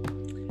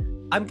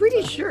 I'm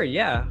pretty sure,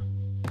 yeah,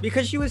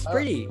 because she was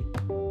pretty.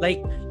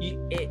 Like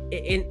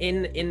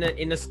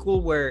in a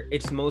school where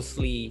it's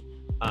mostly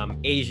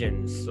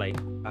Asians, like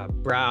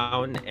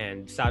brown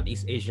and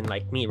Southeast Asian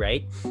like me,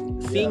 right?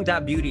 Seeing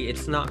that beauty,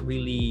 it's not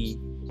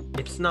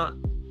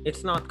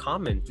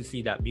common to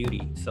see that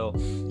beauty. So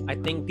I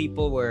think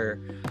people were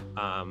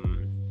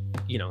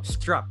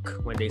struck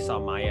when they saw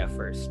Maya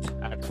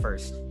at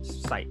first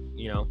sight,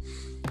 you know.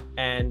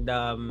 And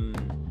I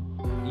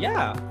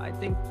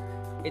think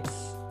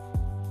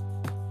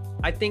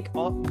I think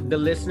all the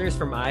listeners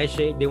from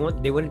Aisha,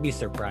 they wouldn't be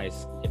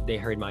surprised if they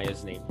heard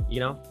Maya's name.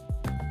 You know,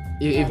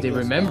 If they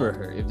remember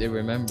her, if they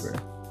remember.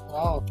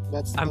 Oh,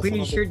 I'm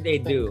pretty sure they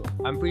do.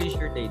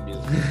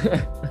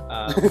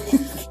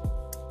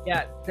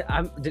 Yeah,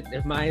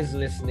 if Maya's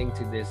listening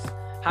to this,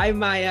 hi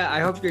Maya.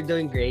 I hope you're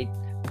doing great.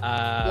 We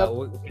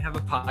have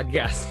a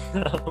podcast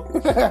now.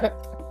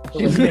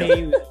 His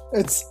name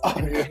It's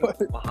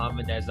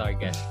Muhammad as our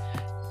guest.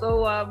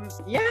 So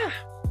yeah.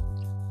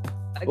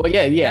 Well,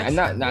 yeah,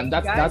 and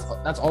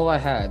that's all I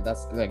had.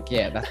 That's like,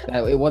 yeah,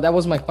 that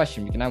was my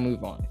question. We can now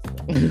move on.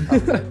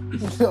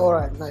 All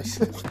right, nice.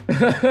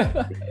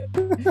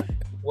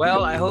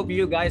 Well, I hope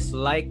you guys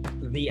like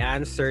the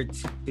answer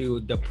to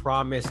the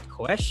promised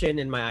question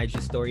in my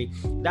IG story.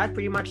 That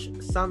pretty much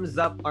sums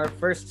up our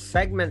first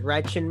segment,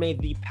 right, Chinmay?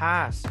 The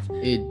past.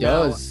 It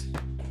does. Now,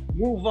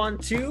 move on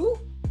to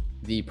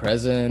the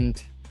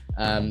present.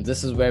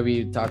 This is where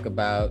we talk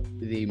about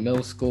the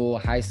middle school,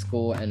 high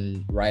school,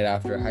 and right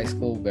after high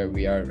school, where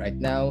we are right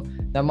now.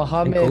 Now,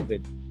 Mohammed. And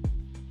COVID.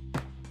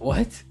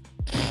 What?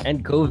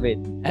 And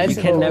COVID. And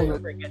you can COVID. never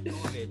forget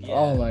COVID. Yeah.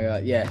 Oh my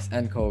God, yes,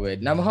 and COVID.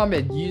 Now,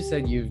 Mohammed, you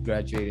said you've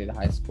graduated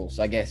high school,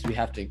 so I guess we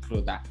have to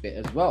include that bit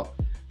as well.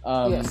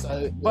 Yes,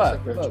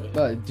 but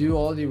do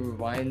all the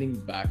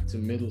rewinding back to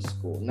middle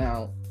school.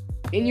 Now,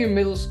 in your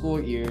middle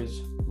school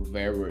years,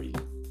 where were you?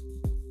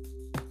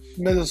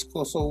 Middle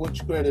school. So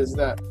which grade is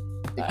that?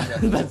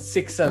 That's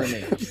 6, 7,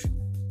 8.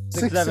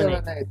 6, 7,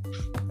 8.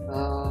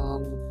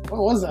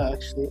 What was that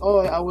actually? Oh,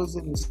 I was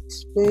in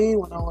Spain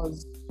when I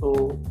was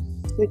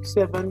 6,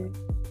 7.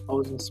 I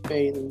was in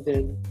Spain, and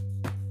then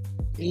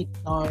 8,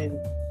 9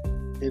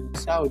 in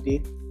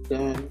Saudi,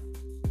 then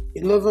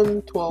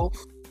 11, 12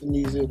 in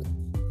New Zealand.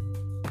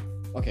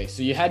 Okay,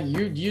 so you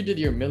did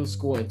your middle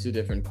school in 2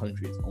 different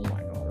countries. Oh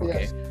my God.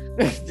 Okay.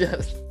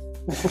 Yes.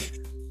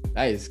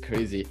 That is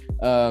crazy.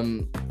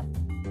 So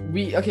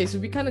we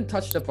kind of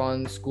touched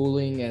upon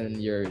schooling and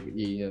your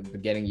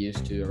getting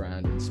used to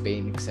around in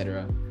Spain,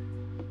 etc.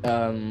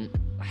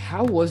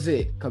 How was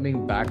it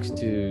coming back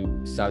to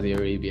Saudi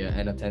Arabia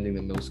and attending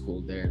the middle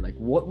school there? Like,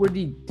 what were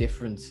the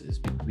differences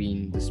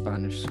between the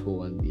Spanish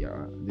school and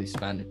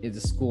the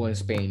school in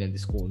Spain and the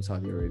school in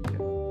Saudi Arabia?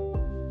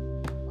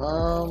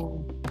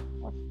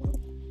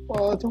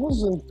 Well, it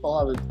wasn't a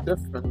lot of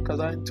different because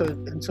I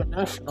entered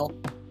international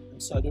in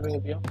Saudi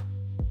Arabia.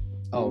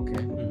 Oh,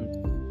 okay. And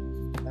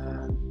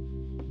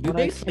Do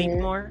they sleep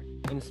more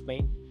in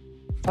Spain?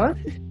 Huh?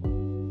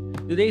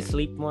 Do they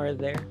sleep more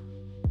there?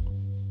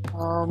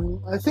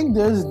 I think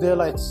there's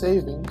daylight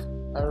saving.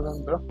 I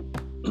remember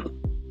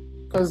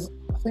because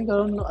I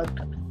don't know, at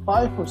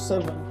 5 or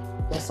 7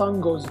 the sun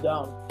goes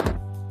down.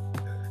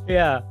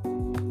 Yeah.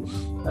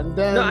 And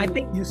then No, I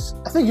think you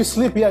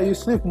sleep. Yeah, you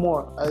sleep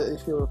more.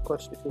 If you're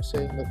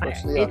saying the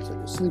question,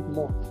 you sleep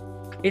more.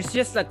 it's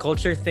just a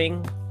culture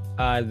thing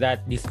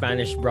that the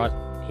Spanish brought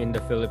in the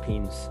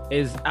Philippines.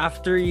 Is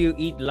after you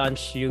eat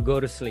lunch, you go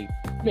to sleep.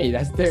 Mate,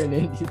 that's there in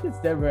India. That's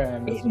there where I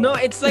am. as well. No,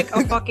 it's like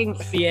a fucking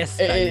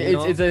fiesta.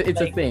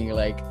 It's a thing.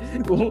 Like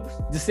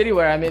the city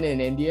where I'm in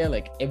India,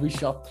 like every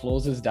shop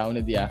closes down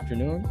in the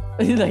afternoon.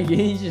 Like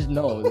you just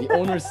know the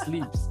owner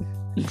sleeps,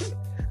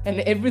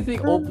 and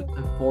everything opens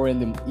at 4 in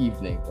the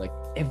evening. Like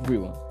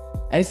everyone,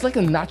 and it's like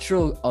a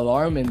natural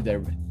alarm in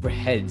their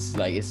heads.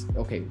 Like it's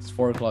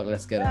 4 o'clock.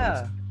 Let's get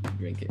out and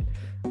drink it.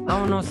 I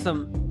don't know,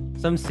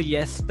 some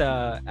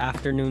siesta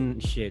afternoon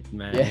shit,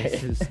 man. Yeah.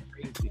 It's just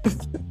crazy.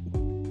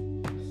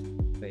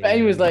 But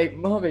anyways, like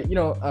Mohammed,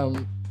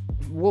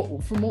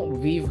 from what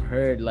we've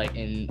heard, like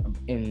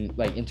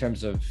in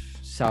terms of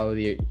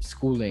Saudi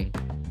schooling,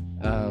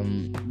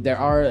 there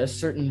are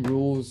certain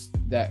rules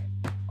that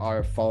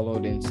are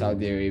followed in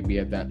Saudi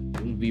Arabia that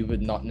we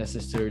would not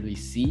necessarily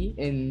see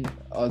in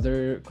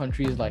other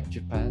countries like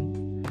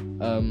Japan.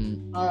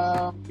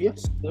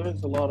 Yes, there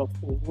is a lot of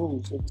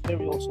rules. It's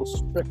very also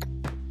strict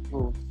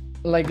rules.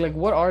 Like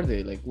what are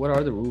they? Like what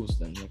are the rules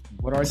then? Like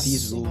what are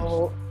these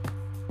rules?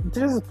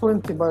 There's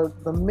plenty,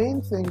 but the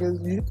main thing is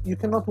you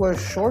cannot wear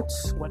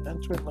shorts when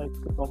entering like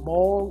the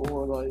mall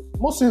or like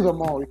mostly the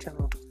mall. You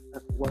cannot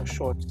wear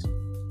shorts.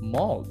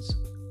 Malls?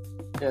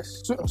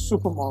 Yes,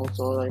 super malls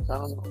or like I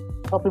don't know,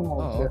 shopping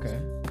malls. Oh, yes. okay.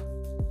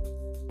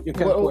 You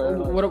can't wear.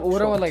 What about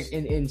shorts. like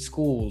in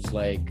schools?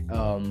 Like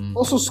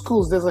Also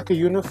schools, there's like a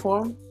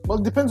uniform. Well,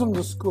 it depends on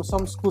the school.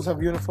 Some schools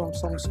have uniforms,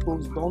 some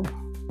schools don't.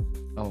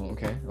 Oh,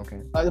 okay.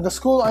 The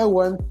school I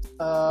went,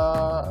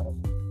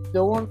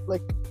 there weren't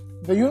like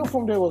the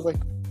uniform there was like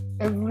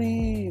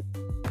every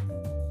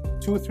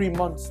 2-3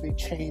 months they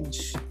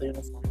change the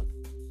uniform.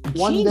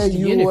 One day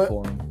you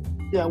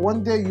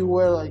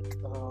wear like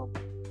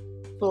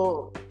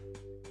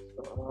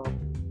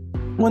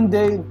one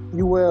day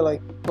you wear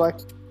like black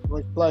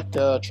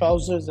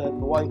trousers and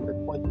white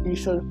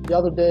t-shirt. The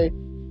other day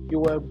you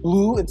wear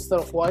blue instead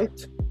of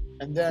white,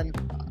 and then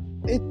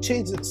it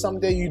changes.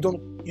 Someday you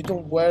don't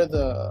wear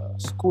the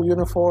school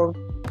uniform.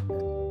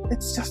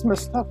 It's just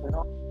messed up,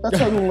 That's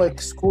why I don't like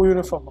school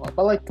uniform.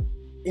 But like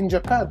in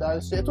Japan, I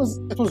say it was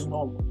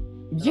normal.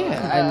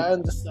 Yeah, I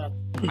understand.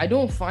 I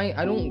don't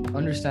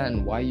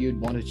understand why you'd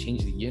want to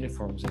change the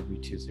uniforms every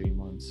 2-3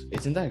 months.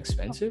 Isn't that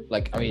expensive?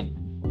 Like, I mean,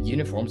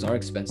 uniforms are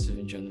expensive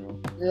in general.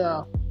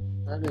 Yeah,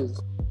 that is.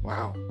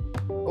 Wow.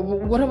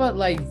 What about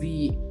like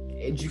the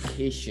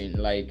education?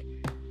 Like,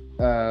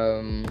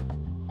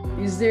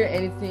 is there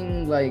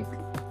anything like,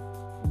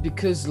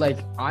 because like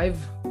I've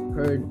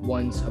heard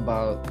once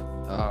about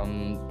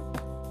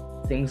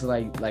things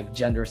like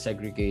gender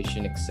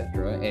segregation,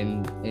 etc.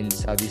 in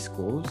Saudi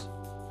schools.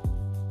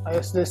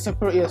 Yes, they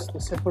separate. Yes, they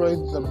separate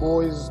the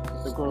boys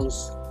and the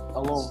girls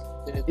alone.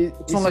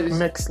 It's not like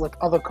mixed like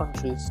other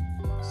countries.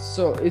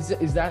 So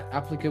is that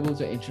applicable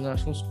to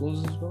international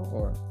schools as well,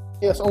 or?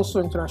 Yes, also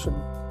international.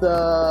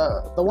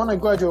 The one I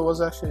graduated was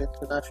actually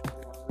international.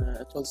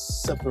 It was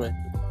separated.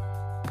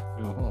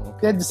 Oh, okay.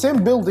 They had the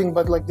same building,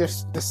 but like they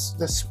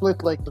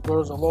split, like the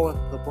girls alone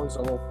and the boys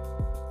alone.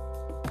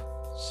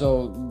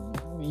 So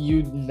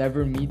you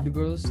never meet the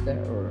girls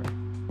there, or?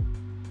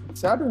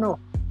 So I don't know.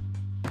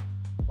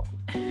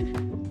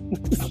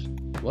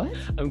 What?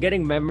 I'm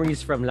getting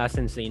memories from Las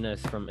Encinas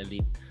from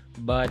Elite,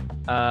 but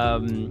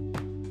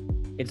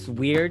it's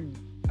weird.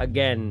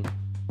 Again,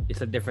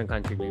 it's a different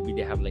country. Maybe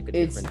they have like a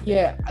different.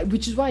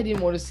 Which is why I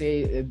didn't want to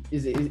say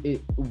is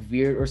it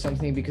weird or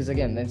something, because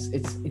again,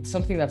 it's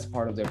something that's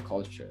part of their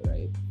culture,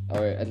 right?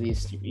 Or at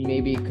least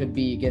maybe it could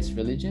be against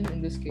religion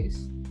in this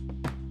case.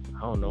 I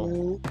don't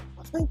know.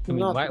 I think I mean,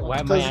 not. why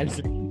am I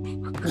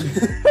answering?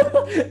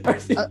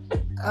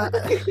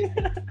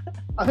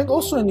 I think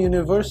also in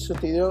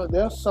university,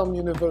 there are some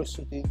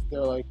universities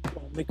they're like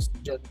mixed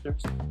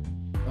genders.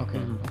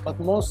 Okay. But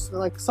most,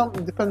 like some,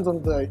 it depends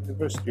on the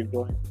university you're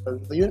going.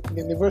 But the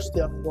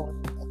university I'm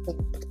going, I think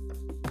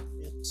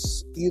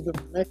it's either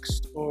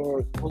mixed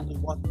or only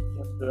one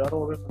gender. I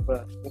don't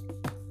remember actually.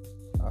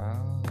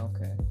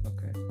 Okay,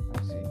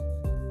 I see.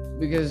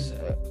 Because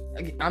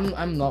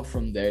I'm not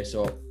from there,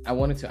 so I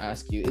wanted to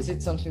ask you: is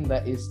it something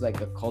that is like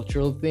a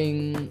cultural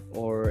thing,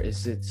 or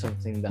is it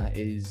something that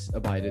is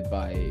abided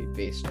by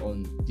based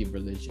on the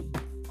religion?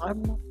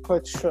 I'm not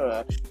quite sure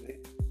actually.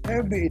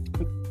 Maybe it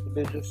could be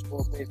religious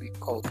or maybe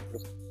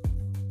cultural.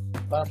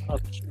 But I'm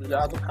not sure.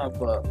 I don't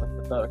have like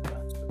a direct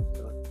answer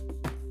to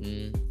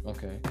it.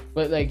 Okay,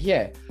 but like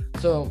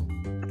so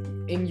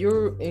in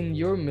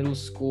your middle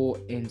school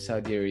in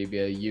Saudi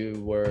Arabia, you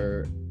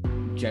were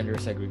gender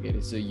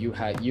segregated, so you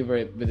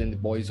were within the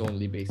boys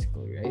only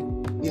basically, right?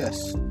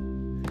 Yes.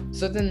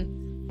 So then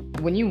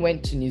when you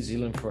went to New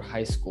Zealand for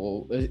high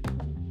school,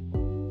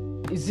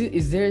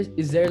 is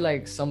there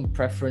like some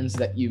preference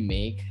that you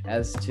make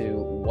as to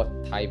what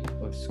type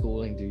of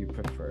schooling do you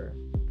prefer,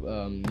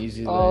 New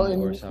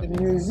Zealand or Saudi? In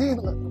New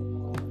Zealand,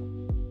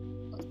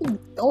 I think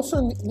also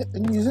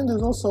in New Zealand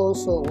there's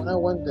also when I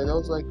went there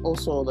was like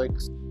also like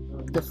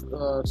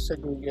different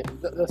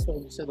segregated. That's what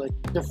we said, like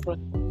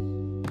different.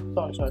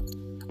 Sorry.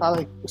 I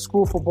like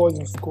school for boys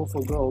and school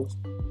for girls,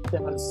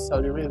 same as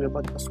Saudi Arabia.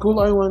 But the school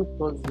I went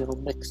was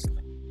mixed,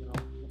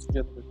 mixed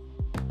gender.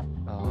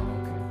 Oh,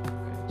 okay.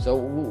 So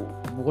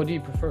what do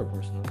you prefer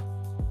personally?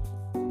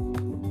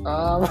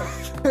 I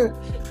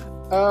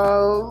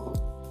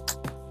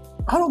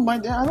don't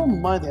mind. I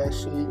don't mind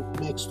actually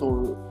mixed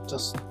or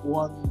just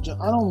one.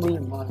 I don't really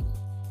mind.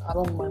 I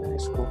don't mind any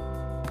school.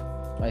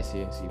 I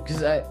see.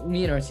 Because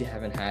me and RC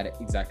haven't had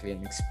exactly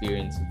an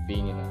experience of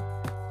being in a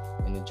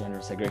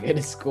gender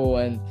segregated school,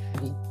 and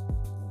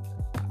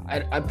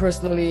I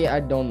personally I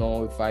don't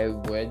know if I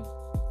would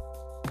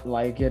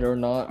like it or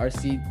not.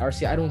 RC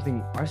I don't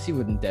think RC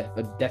would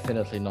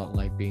definitely not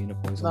like being in a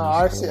boys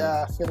only RC school.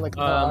 I feel like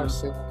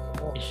RC.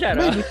 Shut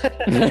up.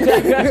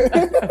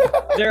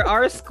 There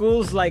are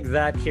schools like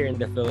that here in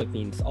the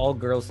Philippines, all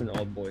girls and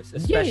all boys,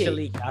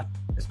 especially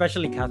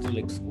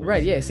Catholic schools.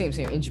 Right, yeah, same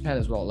in Japan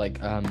as well, like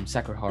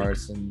Sacred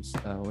Hearts and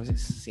was it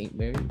St.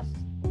 Mary's?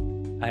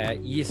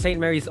 St.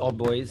 Mary's all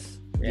boys.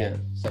 Yeah,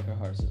 Sacred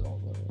Hearts is all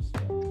boys.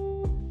 Yeah.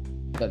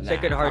 But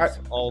Sacred Hearts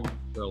all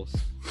girls.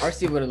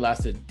 RC would have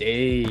lasted a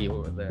day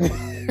over there.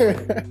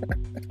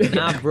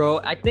 Nah, bro.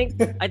 I think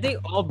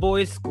all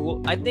boys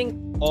school. I think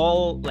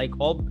all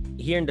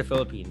here in the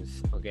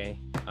Philippines. Okay,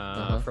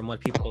 from what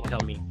people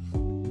tell me,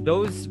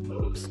 those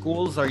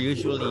schools are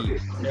usually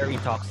very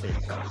toxic.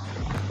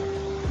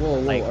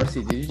 Whoa,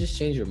 RC, did you just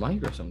change your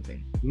mind or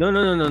something?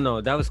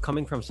 No. That was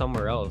coming from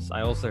somewhere else.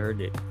 I also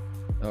heard it.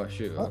 Oh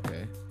shoot.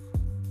 Okay.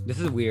 This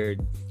is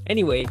weird.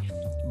 Anyway,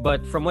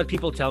 but from what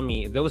people tell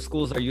me, those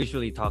schools are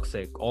usually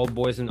toxic. All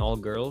boys and all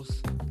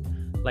girls.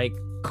 Like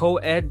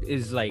co-ed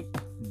is like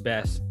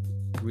best,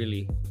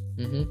 really.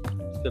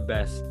 It's the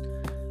best.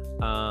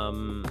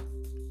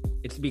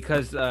 It's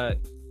because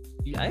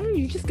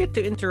you just get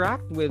to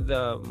interact with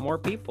more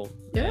people.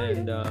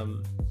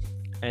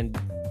 And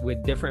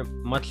with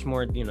much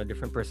more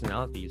different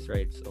personalities,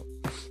 right? So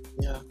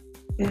yeah.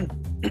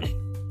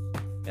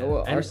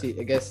 Well, RC,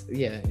 I guess,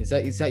 is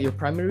that your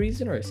primary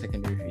reason or a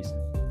secondary reason?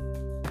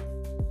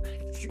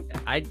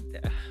 I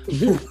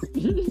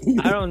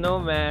don't know,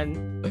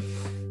 man.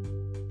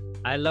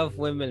 I love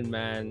women,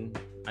 man.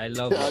 I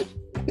love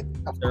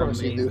Of They're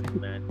course you do. amazing,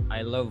 man.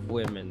 I love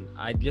women.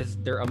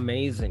 They're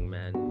amazing,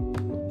 man.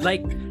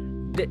 Like,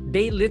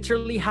 they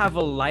literally have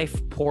a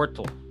life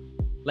portal.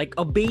 Like,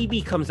 a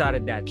baby comes out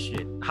of that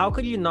shit. How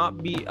could you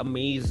not be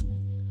amazed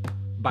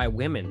by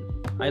women?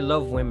 I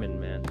love women,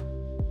 man.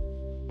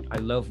 I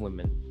love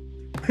women.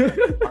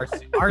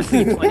 RC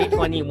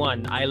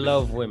 2021. I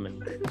love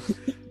women.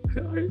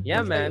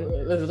 Yeah, man.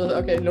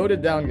 Okay, note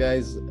it down,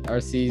 guys.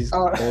 RC's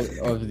quote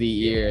of the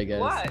year, I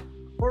guess. What?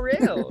 For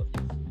real?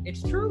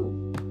 It's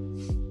true.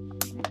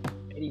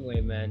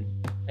 Anyway, man.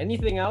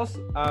 Anything else?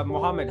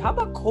 Mohammed, how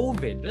about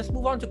COVID? Let's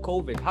move on to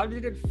COVID. How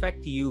did it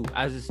affect you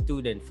as a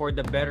student, for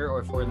the better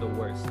or for the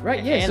worse?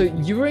 Right, yeah. So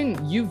you were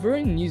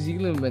in New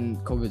Zealand when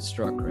COVID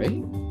struck,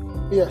 right?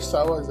 Yes,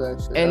 I was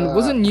actually. And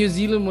wasn't New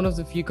Zealand one of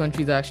the few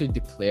countries that actually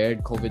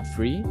declared COVID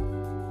free?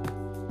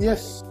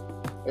 Yes,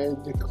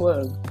 it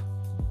declared.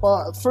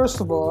 But first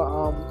of all,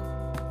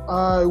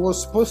 I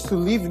was supposed to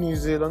leave New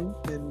Zealand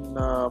in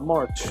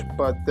March,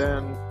 but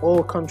then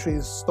all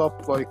countries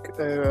stopped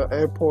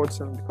airports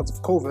and because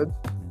of COVID.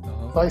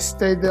 So I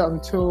stayed there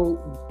until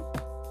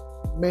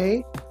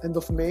May, end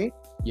of May.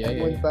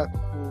 Went back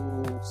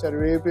to Saudi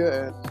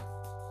Arabia and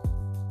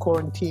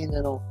quarantine,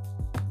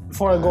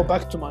 before I go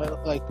back to my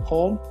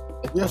home.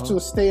 You have to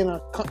stay in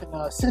a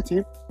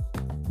city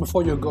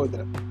before you go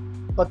there.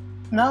 But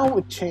now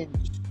it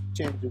changed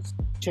a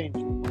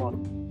lot.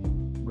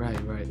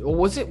 Right. Well,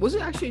 was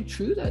it actually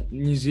true that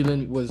New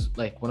Zealand was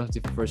one of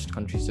the first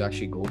countries to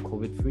actually go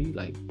COVID free,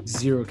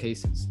 0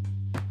 cases?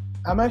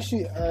 I'm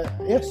actually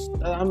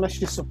I'm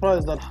actually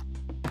surprised that,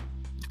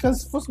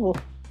 because first of all,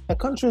 the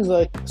country is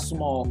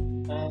small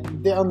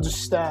and they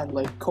understand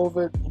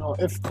COVID.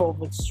 If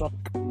COVID struck,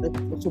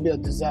 it will be a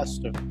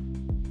disaster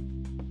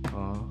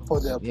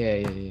for them.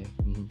 Yeah.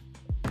 Mm-hmm.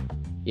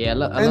 Yeah, I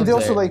love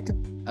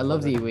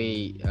the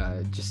way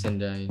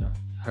Jacinda,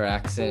 her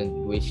accent,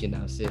 the way she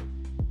announced it.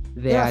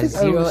 There are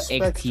 0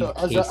 active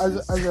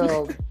cases.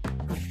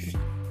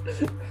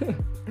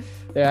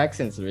 Their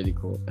accent's really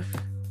cool.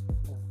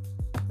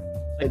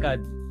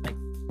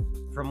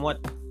 From what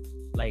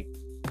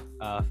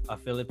a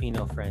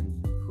Filipino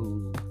friend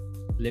who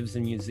lives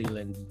in New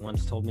Zealand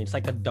once told me, it's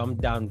like a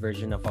dumbed down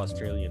version of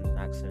Australian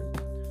accent.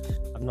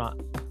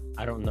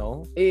 I don't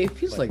know. It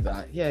feels like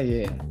that. Yeah.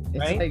 It's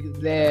right?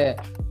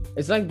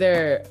 It's like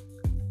their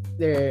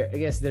I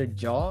guess their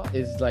jaw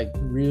is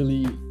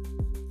really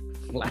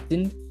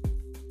flattened.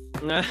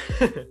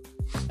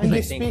 And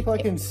they speak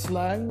in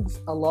slangs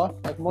a lot.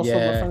 Most of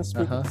my friends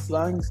speak in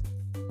slangs.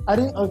 I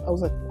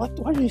was like, what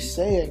are you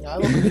saying? I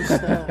don't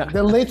understand.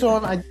 Then later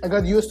on, I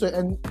got used to it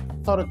and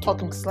started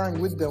talking slang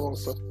with them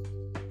also.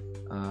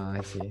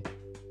 I see.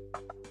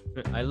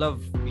 I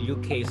love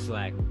UK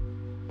slang.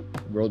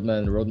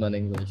 Roadman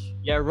English.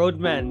 Yeah,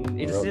 Roadman.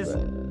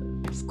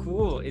 It's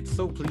cool. It's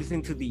so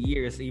pleasing to the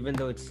ears, even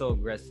though it's so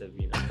aggressive,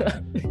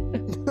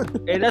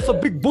 Hey, that's a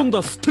big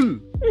bunda still,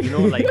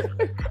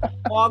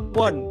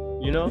 Wagwan,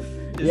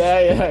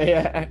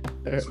 Yeah.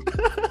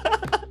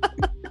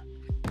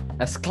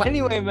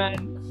 Anyway, man.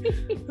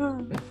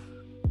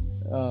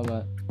 Oh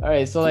man. All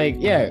right. So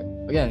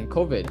again,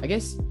 COVID. I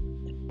guess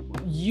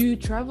you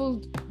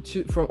traveled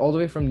from all the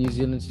way from New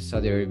Zealand to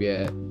Saudi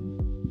Arabia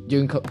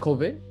during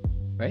COVID,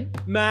 right?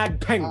 Mad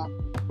Peng.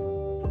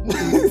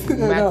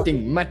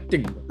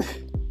 Matting.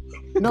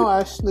 No,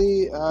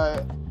 actually,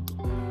 I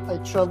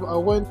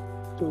went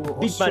to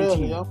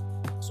Australia.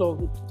 So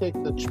to take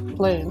the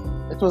plane,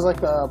 it was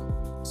a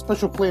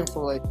special plane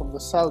from the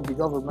Saudi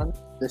government.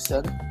 They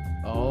said.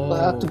 Oh. So I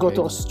had to go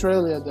to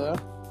Australia there.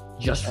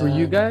 Just for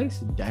you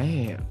guys?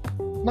 Damn.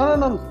 No,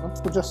 not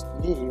for just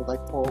me.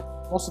 For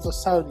most of the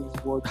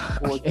Saudis were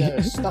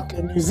there, stuck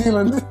in New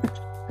Zealand.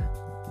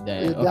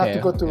 Damn. They have to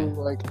go to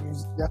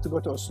they have to go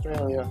to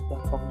Australia. Then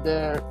from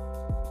there,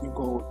 you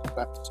go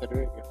back to Saudi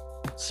Arabia.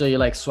 So you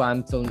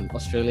swam to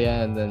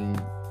Australia and then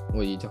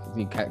you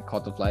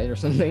caught the flight or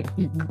something?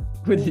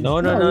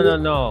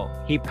 No.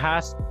 He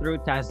passed through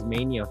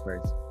Tasmania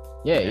first.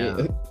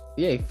 Yeah.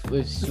 He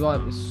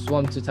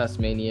swam to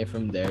Tasmania.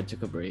 From there,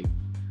 took a break,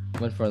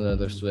 went for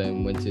another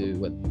swim, went to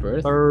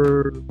Perth.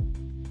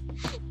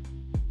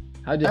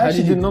 I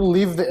did not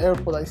leave the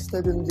airport. I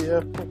stayed in the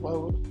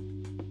airport.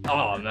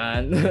 Oh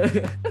man.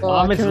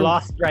 Mohammed's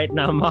lost right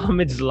now.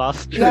 Mohammed's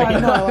lost. Yeah, I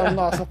know. I'm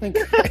lost. I think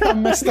I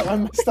messed up.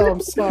 I'm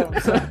sorry.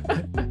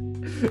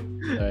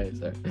 Alright,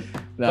 sorry.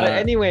 But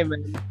anyway,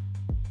 man.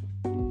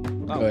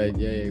 Go ahead.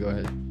 Yeah, go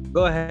ahead.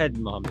 Go ahead,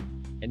 Mohammed.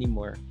 Any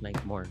more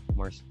more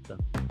stuff,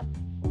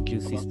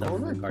 juicy stuff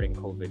regarding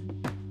COVID?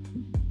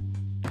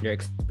 Your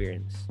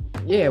experience.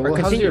 Yeah. Well,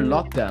 how's your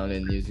lockdown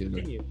in New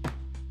Zealand?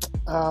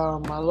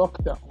 My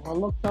lockdown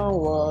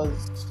was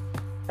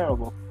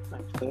terrible,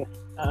 actually.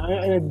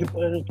 I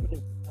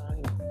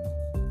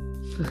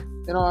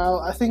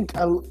think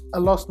I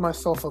lost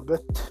myself a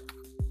bit.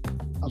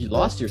 You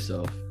lost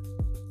yourself?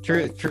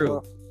 True.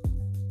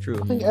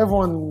 I think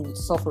everyone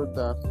suffered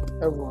that.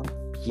 Everyone.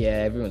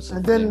 Yeah, everyone suffered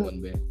and then, in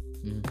one way.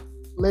 Mm-hmm.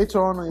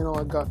 Later on,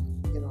 I got,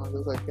 I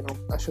was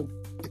I should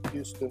get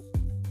used to it.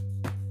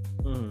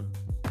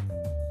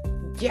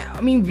 Yeah,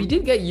 I mean, we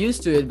did get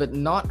used to it, but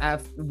not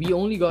after. We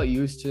only got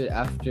used to it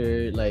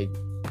after like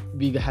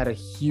we had a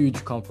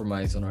huge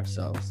compromise on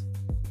ourselves.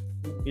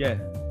 Yeah.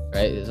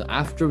 Right. So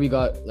after we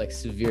got like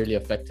severely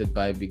affected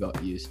by it, we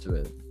got used to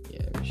it.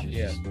 Yeah, which is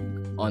just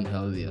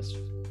unhealthy.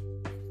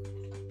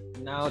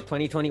 Now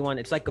 2021,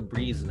 it's like a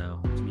breeze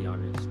now, to be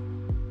honest.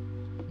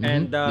 Mm-hmm.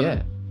 And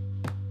yeah,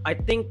 I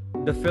think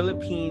the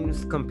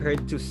Philippines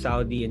compared to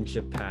Saudi and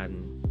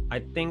Japan, I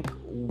think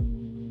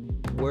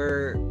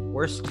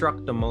we're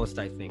struck the most.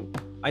 I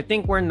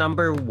think we're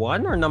number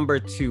 1 or number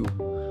 2.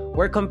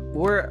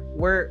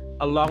 We're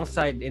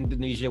alongside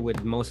Indonesia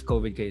with most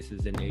COVID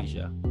cases in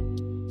Asia,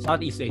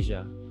 Southeast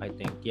Asia. I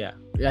think, yeah.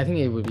 I think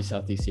it would be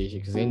Southeast Asia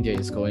because India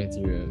is going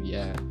through.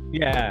 Yeah.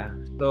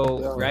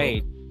 So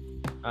right.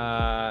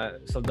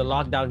 So the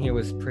lockdown here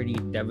was pretty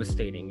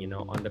devastating, you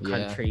know, on the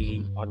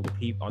country, on the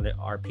people,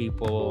 our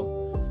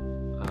people.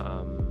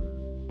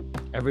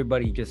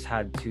 Everybody just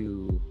had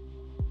to,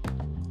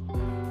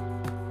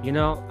 you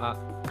know,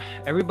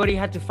 everybody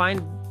had to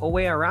find a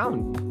way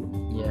around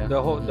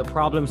the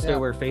problems they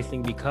were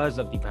facing because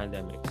of the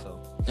pandemic. So,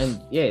 and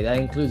yeah, that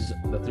includes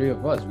the 3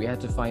 of us. We had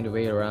to find a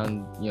way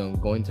around, you know,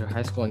 going through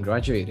high school and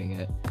graduating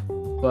it.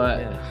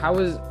 But how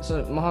was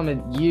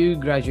Mohammed? You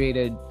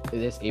graduated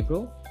this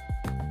April?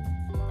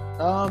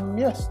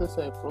 Yes, this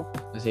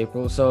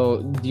April.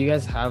 So, do you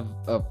guys have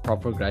a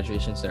proper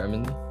graduation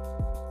ceremony?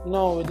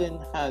 No, we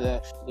didn't have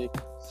actually.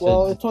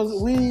 Well, it was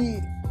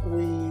we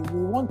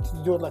wanted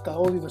to do it like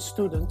only the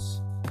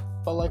students,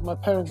 but like my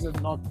parents did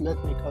not let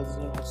me because,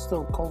 you know,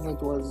 still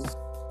COVID was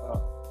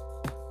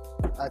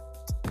at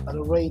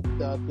a rate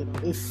that, you know,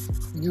 if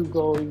you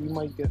go, you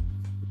might get.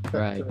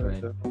 Right.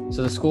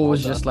 So the school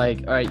was just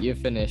like, all right, you're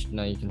finished.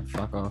 Now you can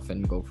fuck off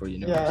and go for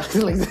university.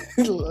 Yeah,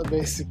 like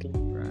basically.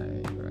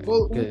 Right.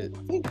 Well, good.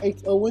 I think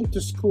I went to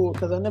school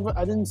because I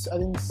didn't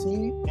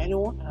see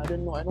anyone and I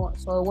didn't know anyone.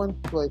 So I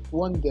went like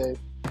one day.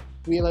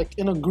 We like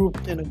in a group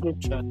chat.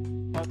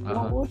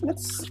 Well,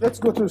 let's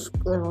go to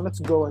let's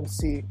go and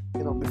see,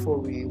 you know, before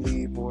we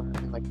leave or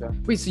anything like that.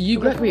 Wait, so you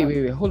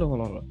wait, hold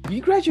on.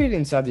 You graduated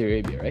in Saudi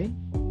Arabia, right?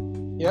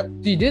 Yep.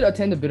 So you did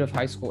attend a bit of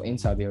high school in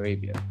Saudi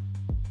Arabia.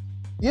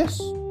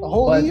 Yes, a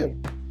whole year.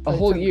 A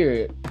whole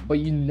year, but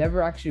you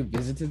never actually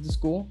visited the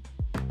school?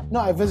 No,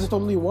 I visited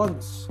only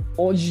once.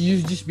 Or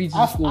you just been to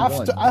the school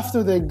once?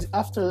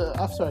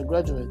 After I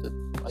graduated.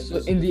 So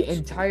in the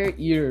entire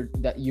year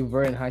that you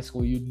were in high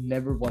school, you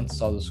never once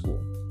saw the school?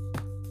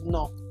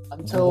 No,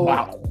 until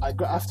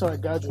after I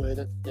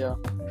graduated. Yeah.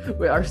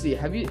 Wait, RC,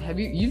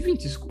 you've been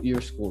to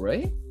your school,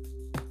 right?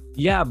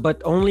 Yeah,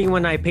 but only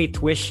when I pay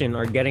tuition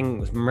or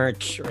getting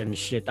merch and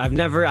shit. I've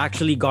never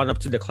actually gone up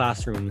to the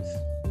classrooms.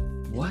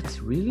 What?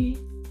 Really?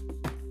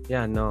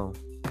 Yeah, no.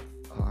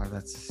 Oh,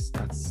 that's.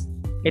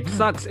 It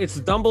sucks. It's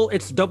double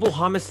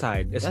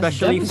homicide,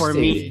 especially for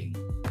me,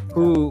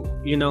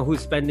 who's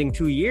spending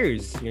 2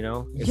 years, you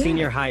know.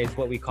 Senior high is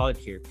what we call it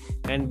here,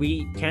 and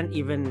we can't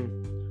even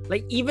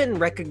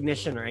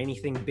recognition or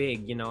anything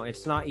big, you know.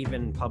 It's not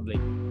even public.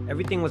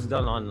 Everything was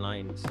done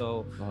online,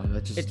 so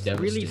it's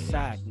really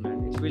sad,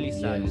 man. It's really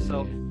sad.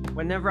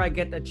 Whenever I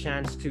get a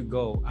chance to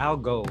go, I'll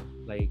go.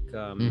 Like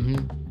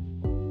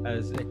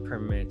as it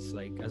permits,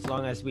 like as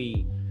long as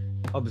we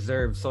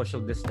observe social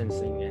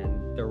distancing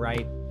and the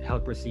right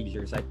health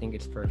procedures, I think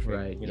it's perfect.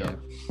 Right. You know.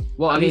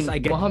 Well, at least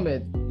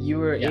Mohammed, you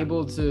were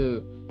able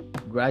to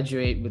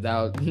graduate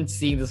without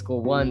seeing the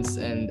school once,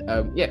 and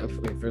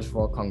first of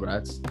all,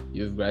 congrats.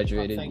 You've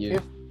graduated.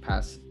 You've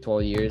passed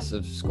 12 years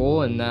of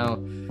school, and now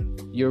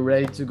you're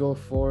ready to go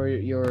for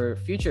your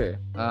future.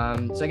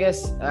 So I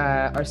guess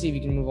RC, if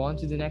you can move on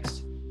to the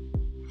next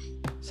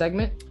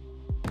segment.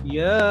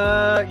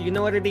 Yeah, you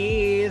know what it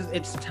is.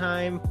 It's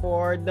time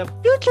for the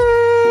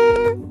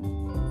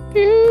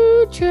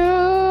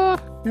future.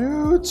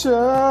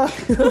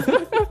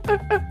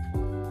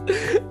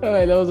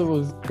 Alright, that was the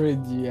most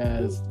cringy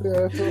ass.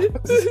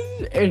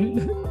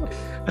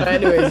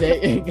 Anyways,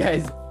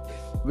 guys,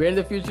 we're in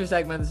the future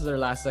segment. This is our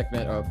last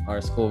segment of our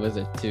school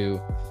visit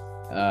to.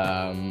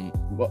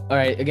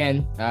 Alright,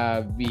 again,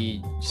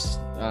 we just,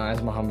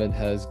 as Mohammed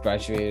has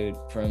graduated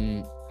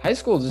from high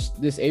school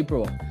this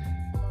April.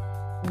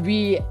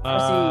 We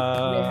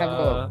may have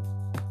a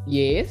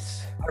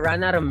yes. I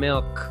ran out of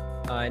milk.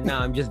 No,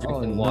 I'm just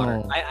drinking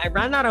water. I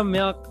ran out of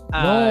milk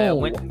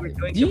when we were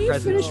doing Did you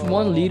finish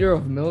 1 liter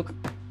of milk?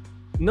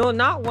 No,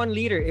 not 1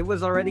 liter. It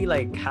was already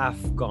like half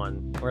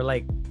gone, or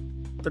like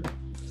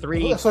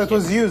 3. So it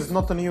was used,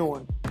 not a new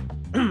one.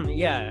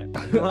 Yeah.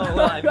 Well,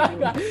 I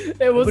mean,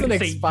 it wasn't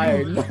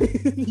expired.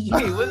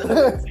 It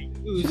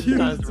wasn't used.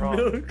 Sounds wrong.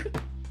 Milk.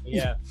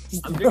 Yeah,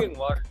 I'm drinking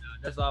water now.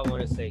 That's all I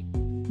want to say.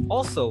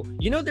 Also,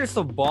 you know, there's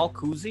a ball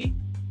koozie.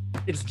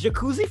 It's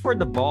jacuzzi for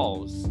the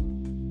balls.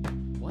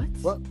 What?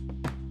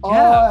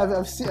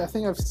 Yeah. I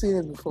think I've seen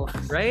it before.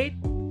 Right?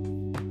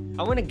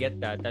 I want to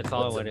get that. That's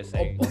all I want to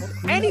say.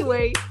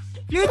 Anyway,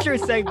 future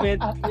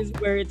segment is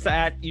where it's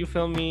at. You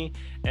feel me?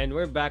 And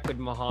we're back with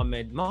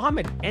Mohammed.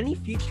 Mohammed, any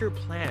future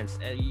plans?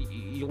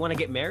 You want to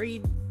get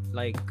married?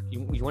 Like,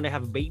 you want to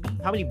have a baby?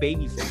 How many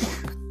babies?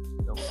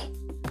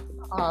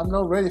 I'm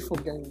not ready for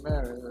getting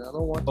married. I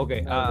don't want.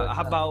 Okay. How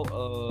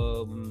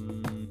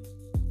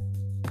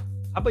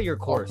about your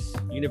course,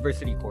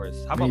 university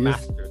course? How about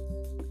master?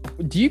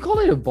 Do you call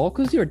it a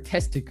balkuzi or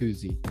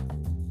testikuzi?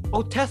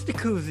 Oh,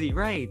 testicuzi,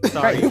 right?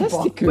 Sorry.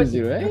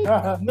 Testikuzi, right?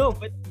 No,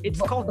 but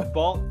it's called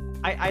ball.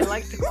 I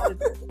like to call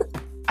it.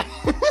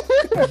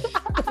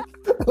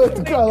 I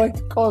like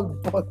to call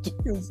it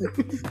balkuzi.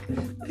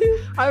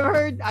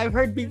 I've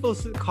heard people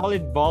call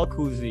it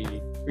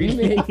balkuzi.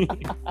 Really?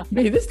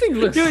 Man, this thing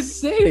looks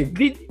sick.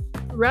 Did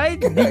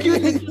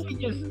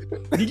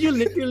you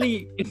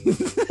literally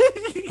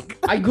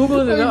I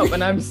googled it up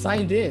and I'm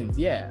signed in.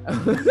 Yeah.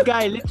 This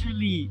guy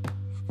literally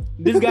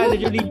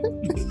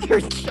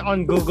searched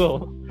on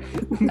Google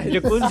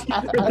jacuzzi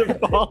for the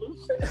balls.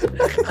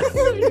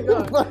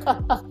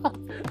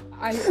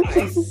 I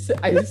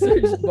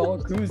searched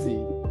balkuzi.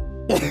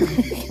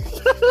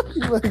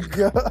 Oh my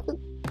god.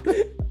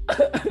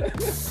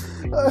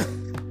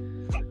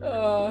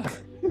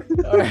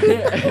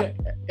 Alright.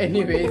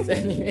 Anyways.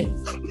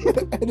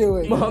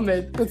 Anyway,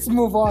 Mohammed, let's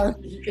move on.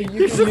 you can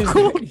use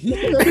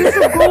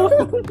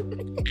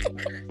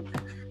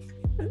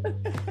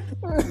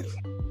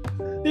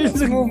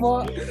Let's move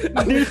on.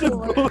 There's a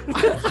gold.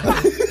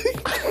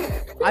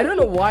 I don't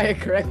know why I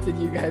corrected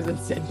you guys and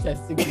said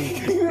testicles.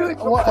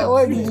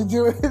 Why did you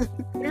do it?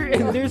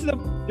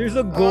 There's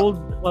a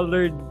gold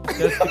colored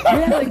testicle.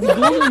 Yeah, like the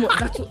golden one.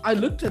 That's what I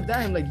looked at that.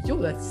 I'm like, yo,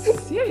 that's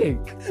sick.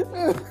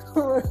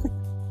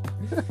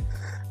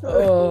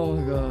 Oh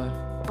my god.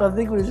 I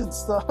think we should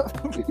stop.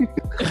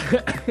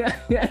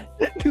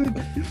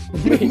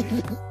 Dude,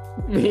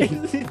 Me.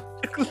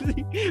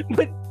 jacuzzi,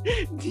 but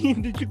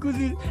the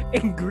jacuzzi is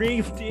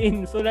engraved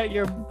in so that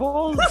your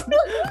balls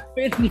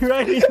fit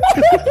right in.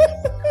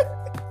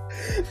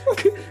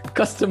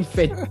 Custom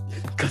fit. Man.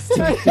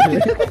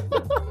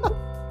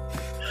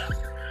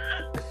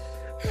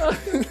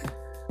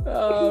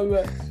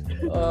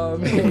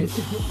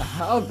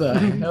 How the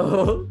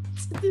hell?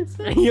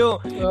 Yo,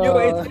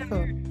 it's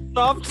a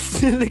soft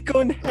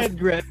silicone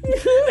headrest.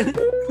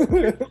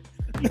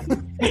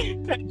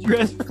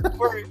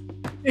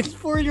 It's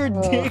for your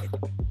dick.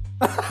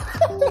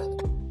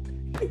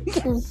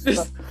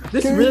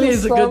 This really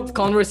is a good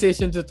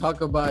conversation to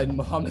talk about in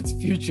Muhammad's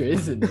future,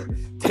 isn't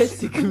it?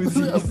 Testicles.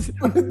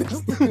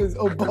 Testicles.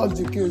 Oh,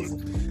 balkuzi.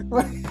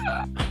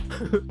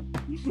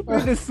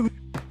 With the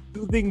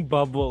soothing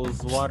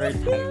bubbles,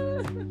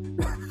 watertight.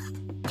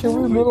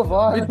 Can we move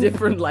on? With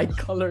different light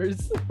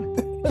colors.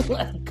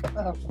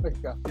 Oh my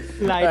god.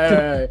 Like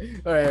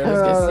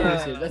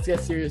Alright, let's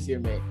get serious here,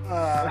 mate.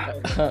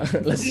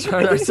 Let's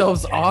turn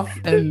ourselves off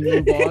and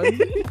move on.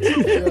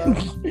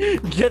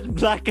 Jet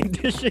Black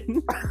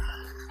edition.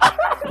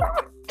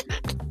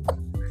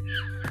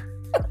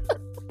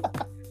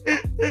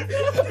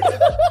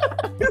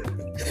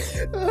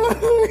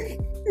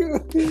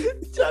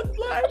 Jet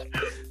Black.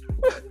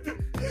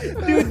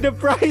 Dude, the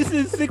price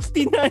is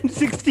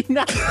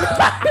 $69.69.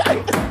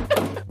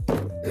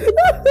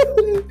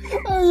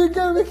 Are you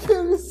gonna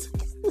kill me?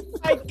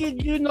 I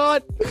kid you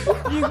not. You go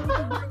to the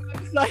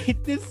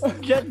website. This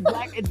Jet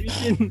Black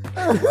edition.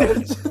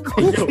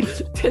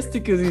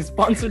 Testicles, you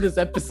sponsored this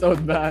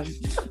episode, man.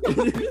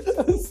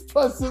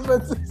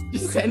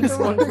 Just send us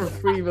one for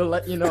free. We'll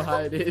let you know how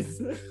it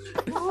is.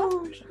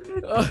 Oh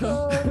shit!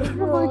 Oh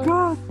my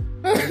god.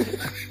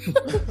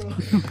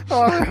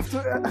 Oh, I have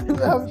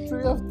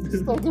to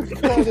stop the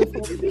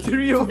recording.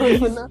 3 of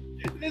these.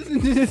 Listen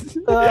to this.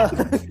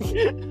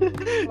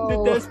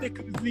 The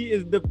testicle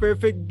is the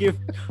perfect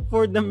gift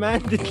for the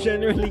man that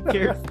generally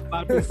cares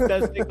about his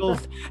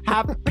testicles'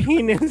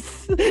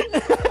 happiness.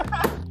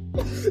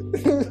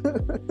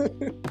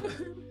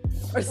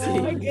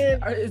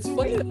 It's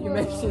funny that you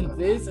mentioned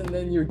this and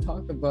then you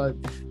talk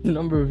about the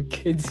number of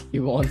kids he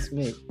wants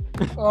me.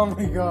 Oh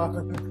my god.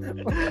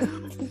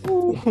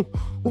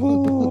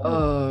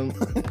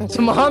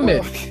 So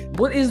Mohammed,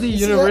 what is the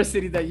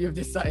university that you've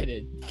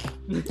decided?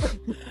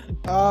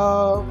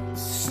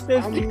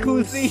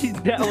 Testicles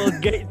that will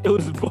get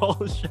those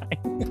balls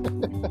shine.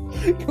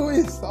 Can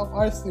we stop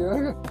RC?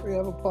 We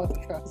have a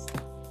podcast.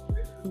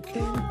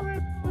 Okay.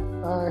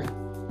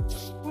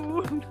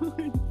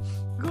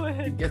 Go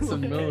ahead. Get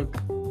some milk.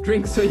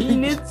 Drink so he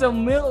needs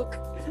some milk.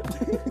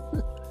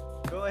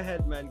 Go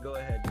ahead, man. Go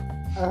ahead.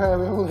 Okay,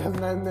 we only have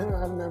 9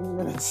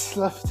 minutes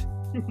left.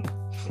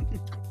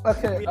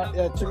 Okay,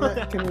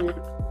 Chima, can we?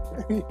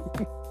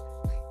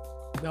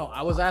 No,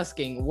 I was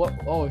asking what.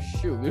 Oh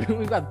shoot,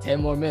 we've got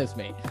 10 more minutes,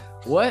 mate.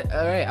 What?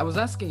 All right, I was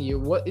asking you,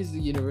 what is the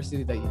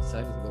university that you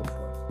decided to go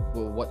for?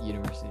 Well, what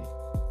university?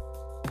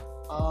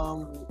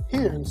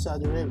 Here in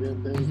Saudi Arabia,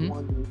 there's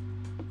one.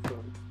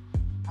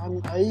 I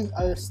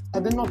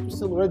did not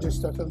still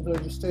register because the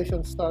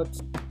registration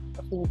starts,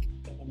 I think,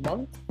 in a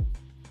month.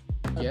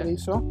 I believe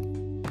so.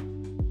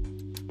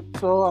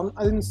 So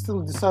I didn't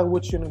still decide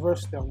which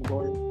university I'm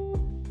going.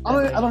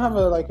 I don't have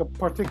a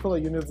particular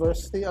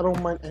university. I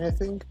don't mind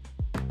anything.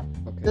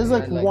 Okay. There's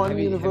one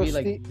university.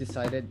 Have you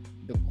decided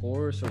the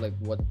course or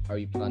what are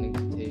you planning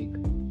to take?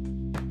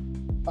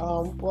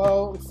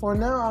 Well, for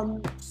now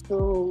I'm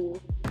still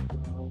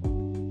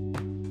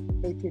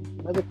taking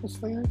medical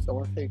studies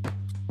or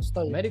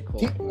study Medical.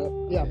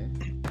 yeah.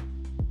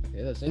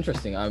 Okay, that's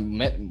interesting.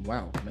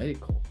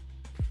 Medical.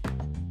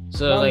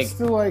 So But I'm like,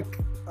 still like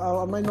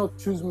I might not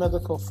choose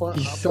medical for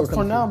He's so but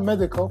for now confused.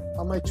 medical.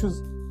 I might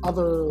choose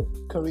other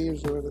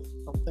careers or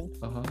something.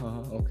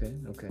 Okay.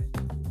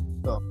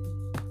 So,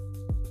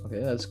 Okay,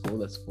 that's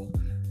cool.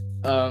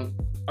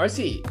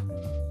 RC,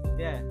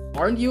 Yeah.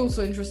 aren't you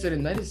also interested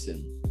in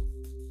medicine?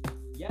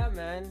 Yeah,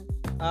 man.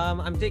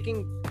 I'm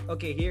taking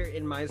here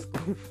in my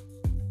school.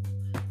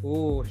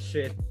 Oh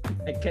shit.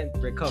 I can't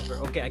recover.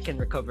 Okay, I can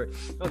recover.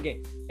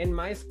 Okay, in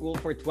my school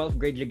for 12th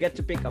grade, you get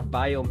to pick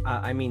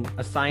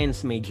a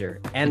science major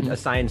and a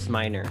science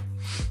minor.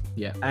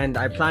 Yeah. And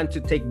I plan to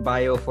take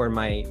bio for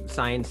my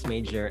science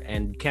major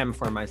and chem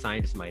for my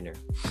science minor.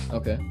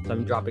 Okay. So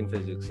I'm dropping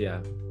physics,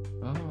 yeah.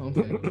 Oh,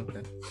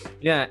 okay.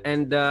 Yeah,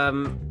 and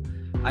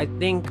I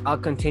think I'll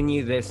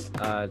continue this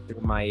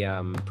through my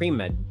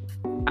pre-med.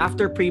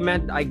 After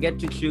pre-med, I get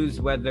to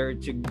choose whether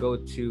to go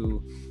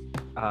to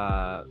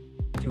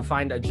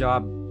find a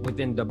job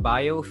within the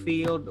bio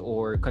field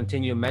or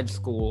continue med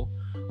school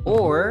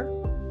or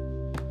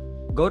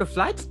go to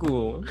flight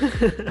school.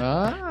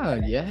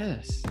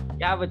 Yes.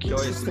 You have a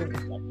choice Interesting.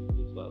 as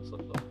well. So.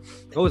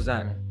 What was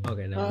that?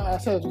 Okay, no. I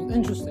said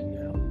interesting,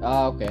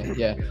 Okay.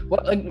 Yeah.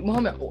 Well, like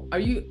Mohammed,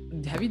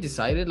 have you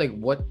decided like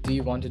what do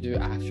you want to do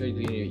after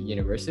the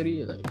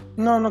university? Like,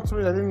 No, not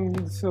really. I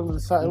didn't still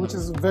decide, which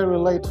is very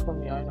late for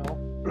me. I know.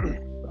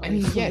 I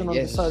mean, still yeah, not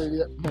yes. decided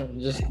yet.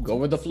 Just go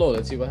with the flow.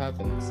 Let's see what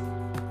happens.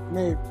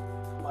 Maybe.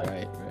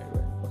 Right.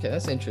 Okay,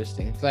 that's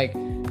interesting. It's like,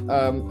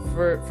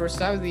 for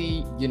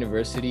Saudi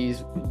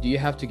universities, do you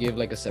have to give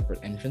like a separate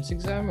entrance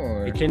exam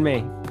or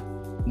Chinmay.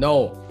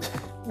 no?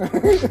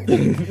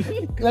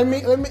 Let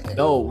me.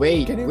 No,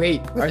 wait, Can you-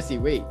 RC,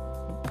 wait.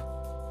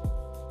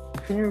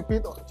 Can you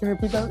repeat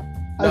that?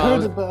 I No, I heard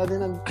was- it, but I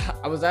didn't.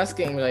 I was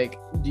asking, like,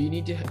 do you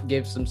need to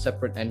give some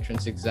separate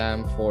entrance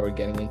exam for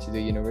getting into the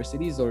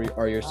universities, or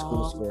are your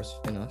school scores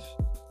enough?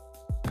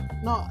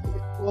 No,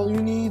 well,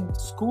 you need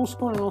school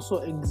score and also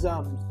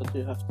exams that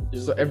you have to do.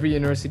 So every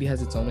university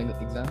has its own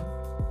exam.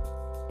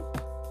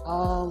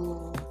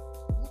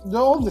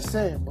 They're all the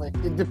same. Like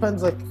it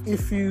depends. Like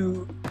if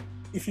you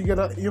get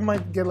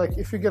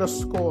if you get a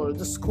score,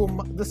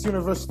 this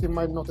university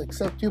might not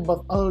accept you,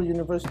 but other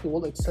university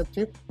will accept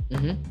you.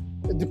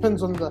 Mm-hmm. It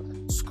depends on the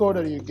score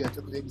that you get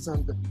and the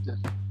exam that you did.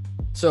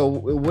 So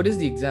what is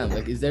the exam?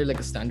 Like, is there like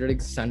a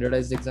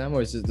standardized exam,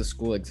 or is it the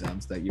school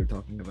exams that you're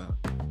talking about?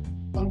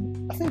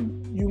 I think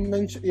you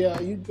mentioned,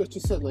 what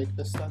you said, like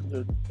the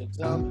standard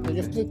exam.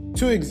 You have to do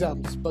 2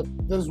 exams, but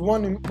there's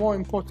one more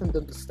important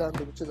than the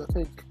standard, which is I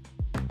think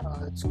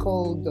it's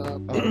called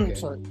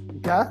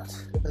GAT,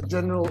 the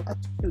General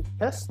Aptitude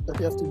Test that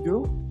you have to do,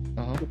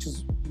 which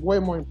is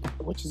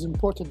which is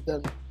important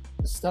than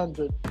the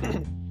standard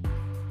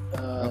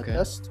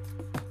test.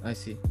 I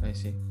see.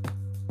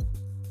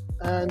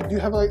 And you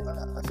have like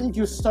I think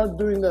you start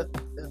doing the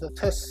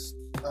test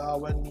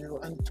when you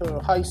enter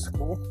high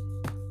school.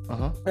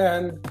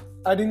 And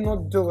I did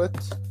not do it.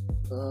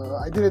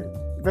 I did it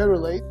very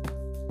late.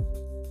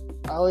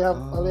 I only had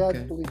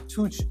like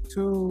two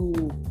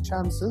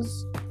chances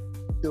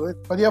to do it,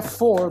 but you have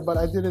 4. But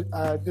I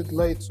did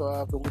late, so I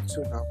have to wait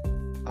 2 now.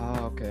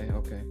 Okay.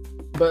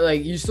 But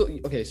like you still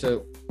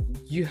so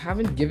you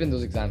haven't given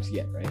those exams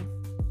yet, right?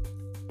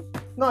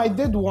 No, I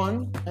did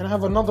one, and I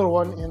have another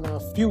one in a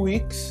few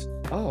weeks.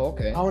 Oh,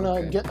 okay. I wanna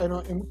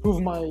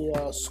improve my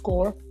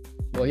score.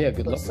 Well, yeah.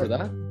 Good luck for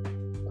that.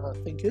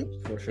 Thank you.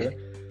 For sure.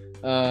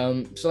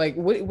 So like,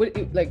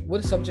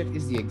 what subject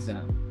is the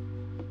exam?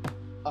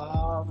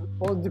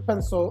 Well, it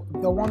depends. So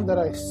the one that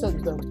I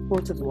said, the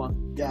important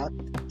one, GAT,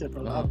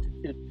 General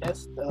Aptitude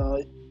Test,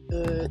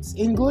 it's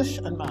English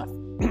and math.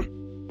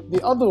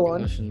 The other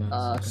one,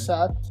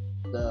 SAT,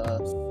 the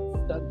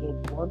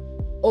standard one.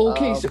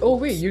 Okay.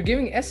 Wait, you're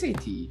giving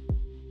SAT?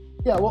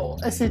 Yeah, well,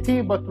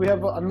 SAT, but we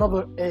have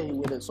another A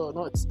with it, so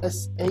no, it's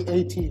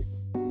SAAT.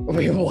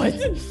 Wait, what?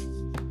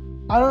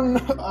 I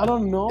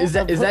don't know. Is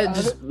that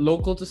just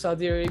local to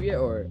Saudi Arabia,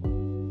 or?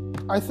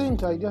 I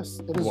guess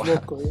it is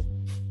local. Yeah.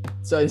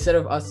 So instead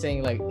of us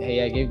saying like,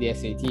 "Hey, I gave the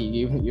SAT,"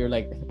 you're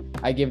like,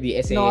 "I give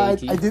the SAAT." No, I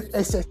did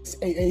SAAT.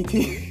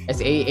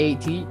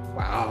 SAAT.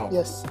 Wow.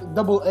 Yes,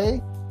 double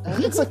A.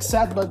 And it's like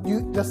SAT, but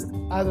you just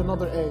add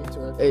another A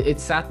to it.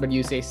 It's SAT, but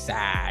you say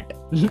sad.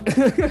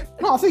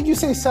 No, I think you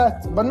say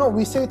SAT, but no,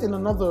 we say it in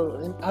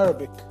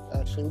Arabic.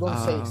 Actually, we don't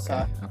say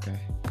SAT. Okay.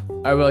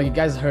 All right. Well, you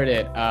guys heard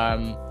it.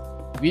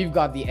 We've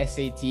got the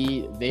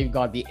SAT. They've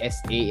got the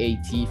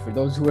SAAT. For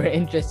those who are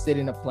interested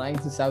in applying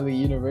to Saudi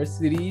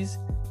universities,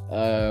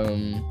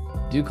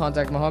 do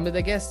contact Mohammed.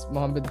 I guess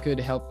Mohammed could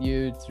help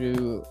you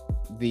through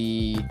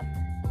the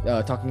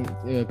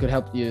could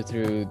help you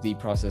through the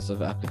process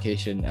of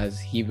application, as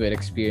he would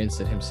experience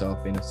it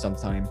himself in some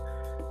time.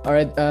 All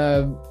right.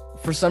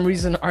 for some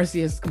reason,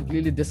 RC has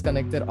completely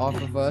disconnected off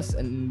of us,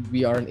 and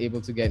we aren't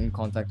able to get in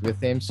contact with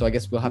him. So I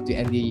guess we'll have to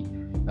end the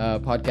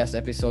podcast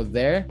episode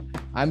there.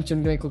 I'm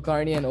Chunmay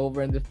Kulkarni, and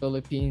over in the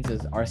Philippines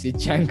is RC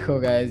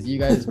Chanko, guys. You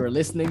guys were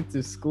listening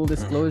to School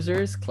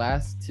Disclosures,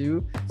 Class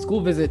 2,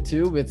 School Visit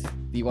 2 with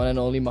the one and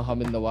only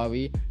Mohammed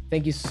Nawawi.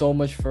 Thank you so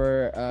much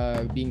for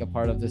being a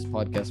part of this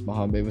podcast,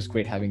 Mohammed. It was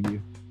great having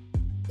you.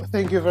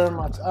 Thank you very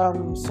much.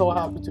 I'm so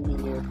happy to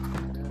be here.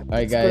 All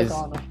right, guys.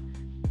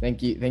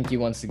 Thank you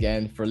once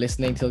again for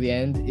listening till the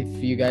end. If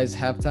you guys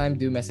have time,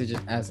 do message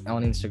us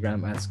on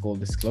Instagram at School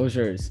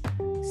Disclosures.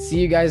 See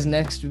you guys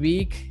next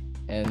week,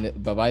 and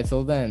bye-bye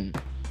till then.